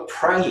they were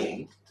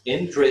praying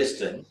in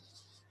Dresden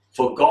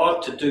for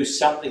God to do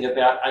something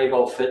about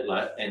Adolf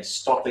Hitler and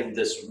stopping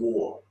this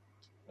war,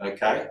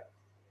 okay?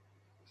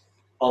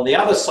 On the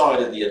other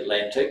side of the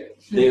Atlantic,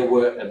 there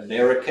were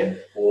American,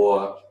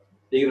 or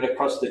even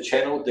across the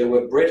channel, there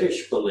were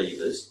British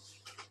believers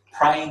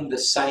praying the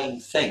same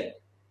thing,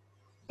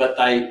 but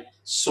they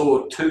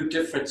saw two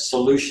different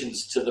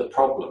solutions to the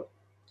problem.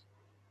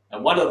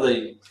 And one of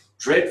the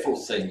dreadful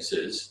things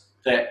is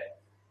that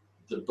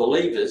the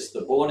believers,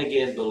 the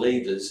born-again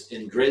believers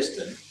in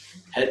Dresden,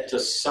 had to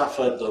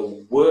suffer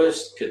the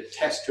worst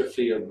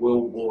catastrophe of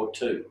World War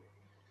II.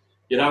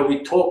 You know,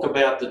 we talk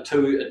about the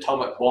two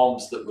atomic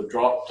bombs that were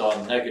dropped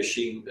on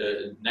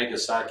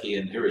Nagasaki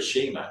and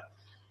Hiroshima.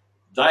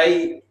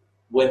 They,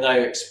 when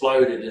they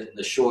exploded in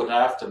the short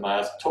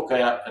aftermath, took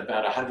out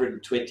about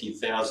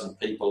 120,000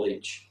 people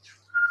each.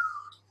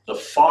 The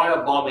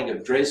firebombing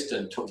of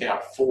Dresden took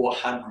out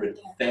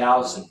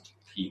 400,000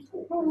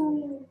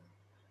 people.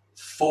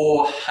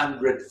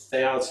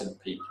 400,000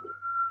 people.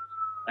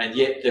 And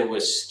yet there were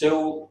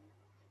still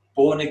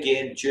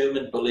born-again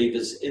German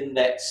believers in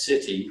that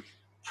city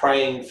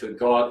praying for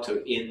God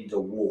to end the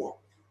war.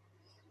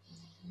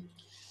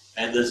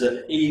 And there's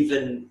an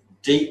even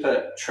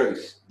deeper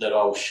truth that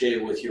I'll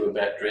share with you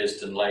about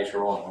Dresden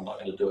later on. I'm not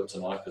going to do it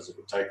tonight because it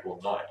would take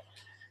all night.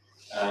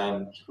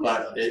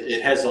 But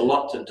it has a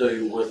lot to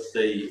do with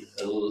the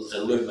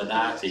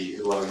Illuminati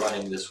who are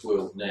running this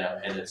world now,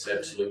 and it's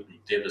absolutely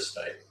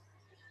devastating.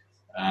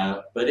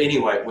 But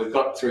anyway, we've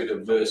got through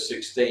to verse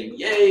 16.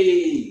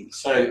 Yay!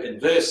 So in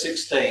verse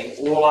 16,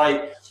 all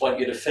I want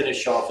you to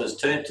finish off is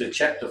turn to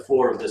chapter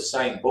 4 of the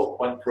same book,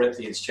 1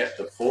 Corinthians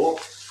chapter 4.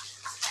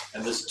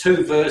 And there's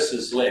 2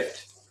 verses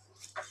left.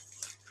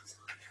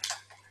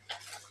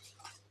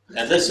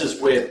 And this is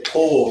where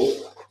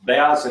Paul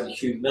bows in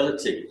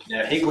humility.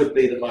 Now, he would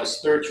be the most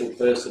spiritual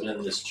person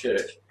in this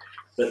church,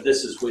 but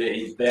this is where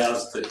he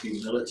bows to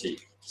humility.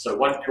 So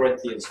 1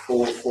 Corinthians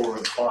 4, 4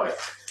 and 5.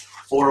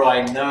 For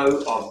I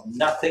know of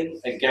nothing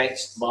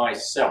against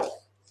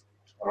myself.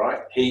 All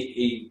right?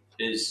 He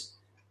is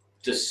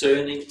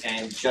discerning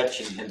and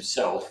judging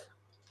himself.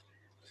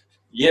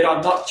 Yet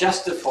I'm not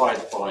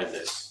justified by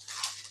this.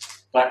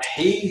 But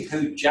he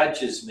who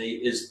judges me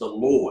is the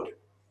Lord.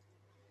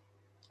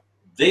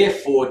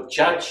 Therefore,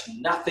 judge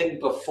nothing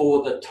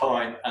before the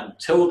time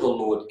until the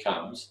Lord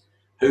comes,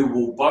 who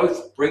will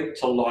both bring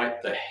to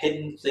light the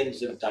hidden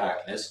things of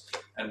darkness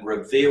and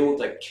reveal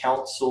the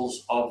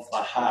counsels of the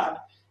heart.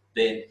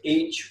 Then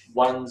each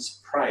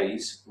one's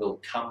praise will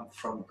come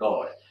from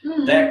God.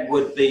 That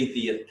would be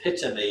the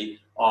epitome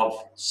of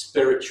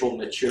spiritual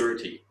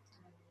maturity.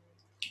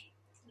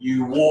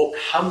 You walk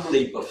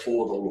humbly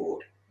before the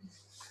Lord.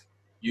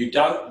 You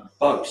don't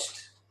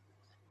boast.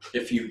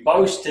 If you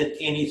boast in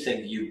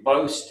anything, you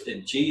boast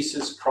in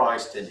Jesus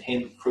Christ and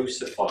Him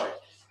crucified.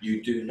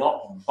 You do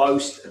not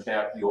boast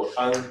about your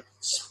own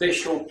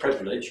special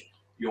privilege,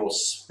 your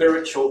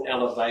spiritual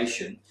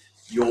elevation,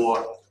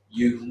 your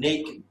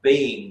unique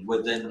being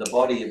within the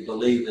body of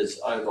believers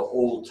over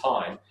all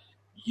time.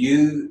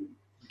 You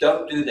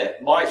don't do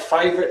that. My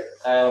favorite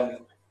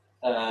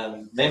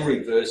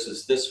memory verse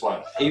is this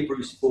one,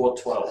 Hebrews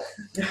 4:12.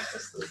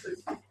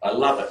 I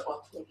love it.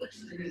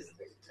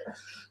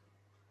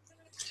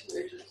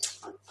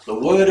 The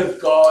word of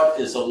God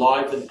is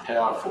alive and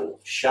powerful,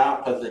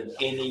 sharper than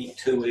any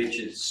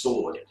two-edged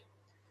sword,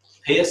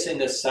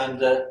 piercing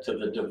asunder to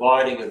the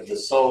dividing of the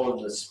soul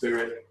and the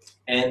spirit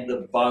and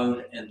the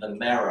bone and the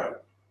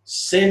marrow.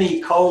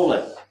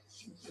 Semicolon.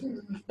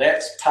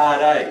 That's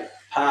part A.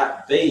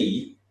 Part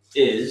B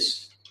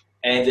is,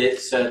 and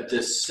it's a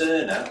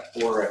discerner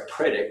or a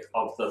critic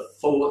of the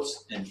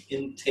thoughts and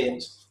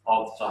intent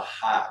of the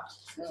heart.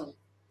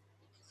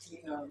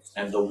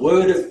 And the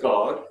word of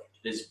God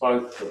is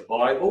both the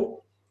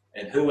Bible,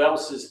 and who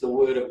else is the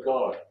word of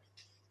God?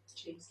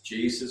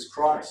 Jesus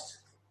Christ.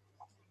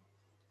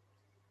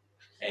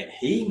 And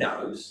He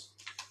knows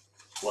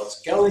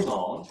what's going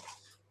on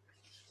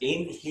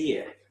in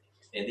here,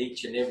 in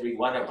each and every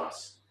one of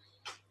us.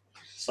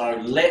 So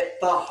let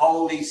the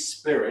Holy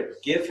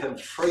Spirit give Him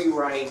free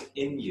rein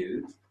in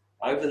you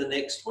over the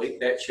next week.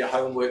 That's your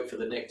homework for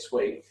the next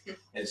week,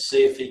 and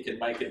see if He can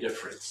make a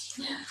difference.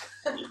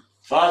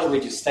 Father, we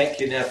just thank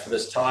You now for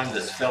this time,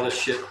 this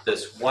fellowship,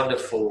 this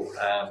wonderful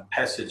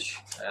passage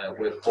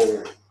where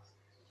Paul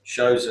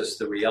shows us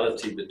the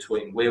reality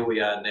between where we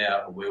are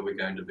now and where we're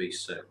going to be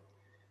soon.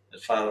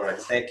 And Father, I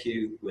thank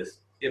You with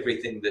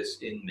everything that's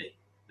in me,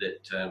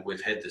 that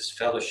we've had this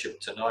fellowship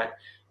tonight,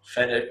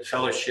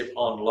 fellowship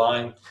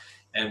online,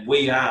 and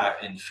we are,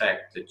 in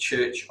fact, the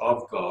Church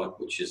of God,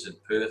 which is in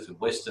Perth in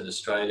Western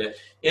Australia,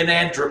 in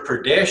Andhra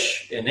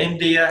Pradesh, in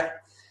India,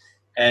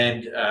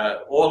 and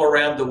all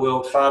around the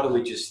world. Father,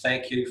 we just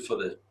thank You for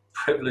the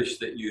privilege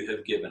that You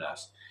have given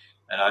us.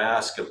 And I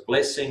ask a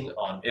blessing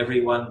on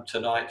everyone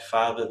tonight,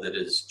 Father, that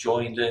is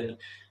joined in,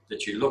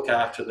 that You look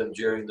after them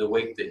during the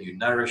week, that You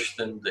nourish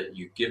them, that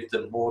You give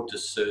them more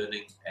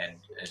discerning and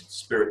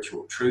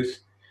spiritual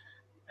truth,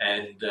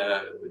 and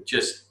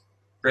just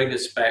bring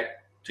us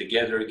back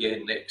together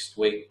again next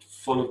week,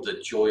 full of the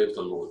joy of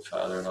the Lord,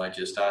 Father. And I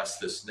just ask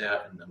this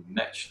now in the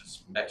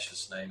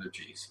matchless name of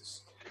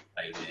Jesus.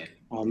 Amen.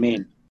 Amen.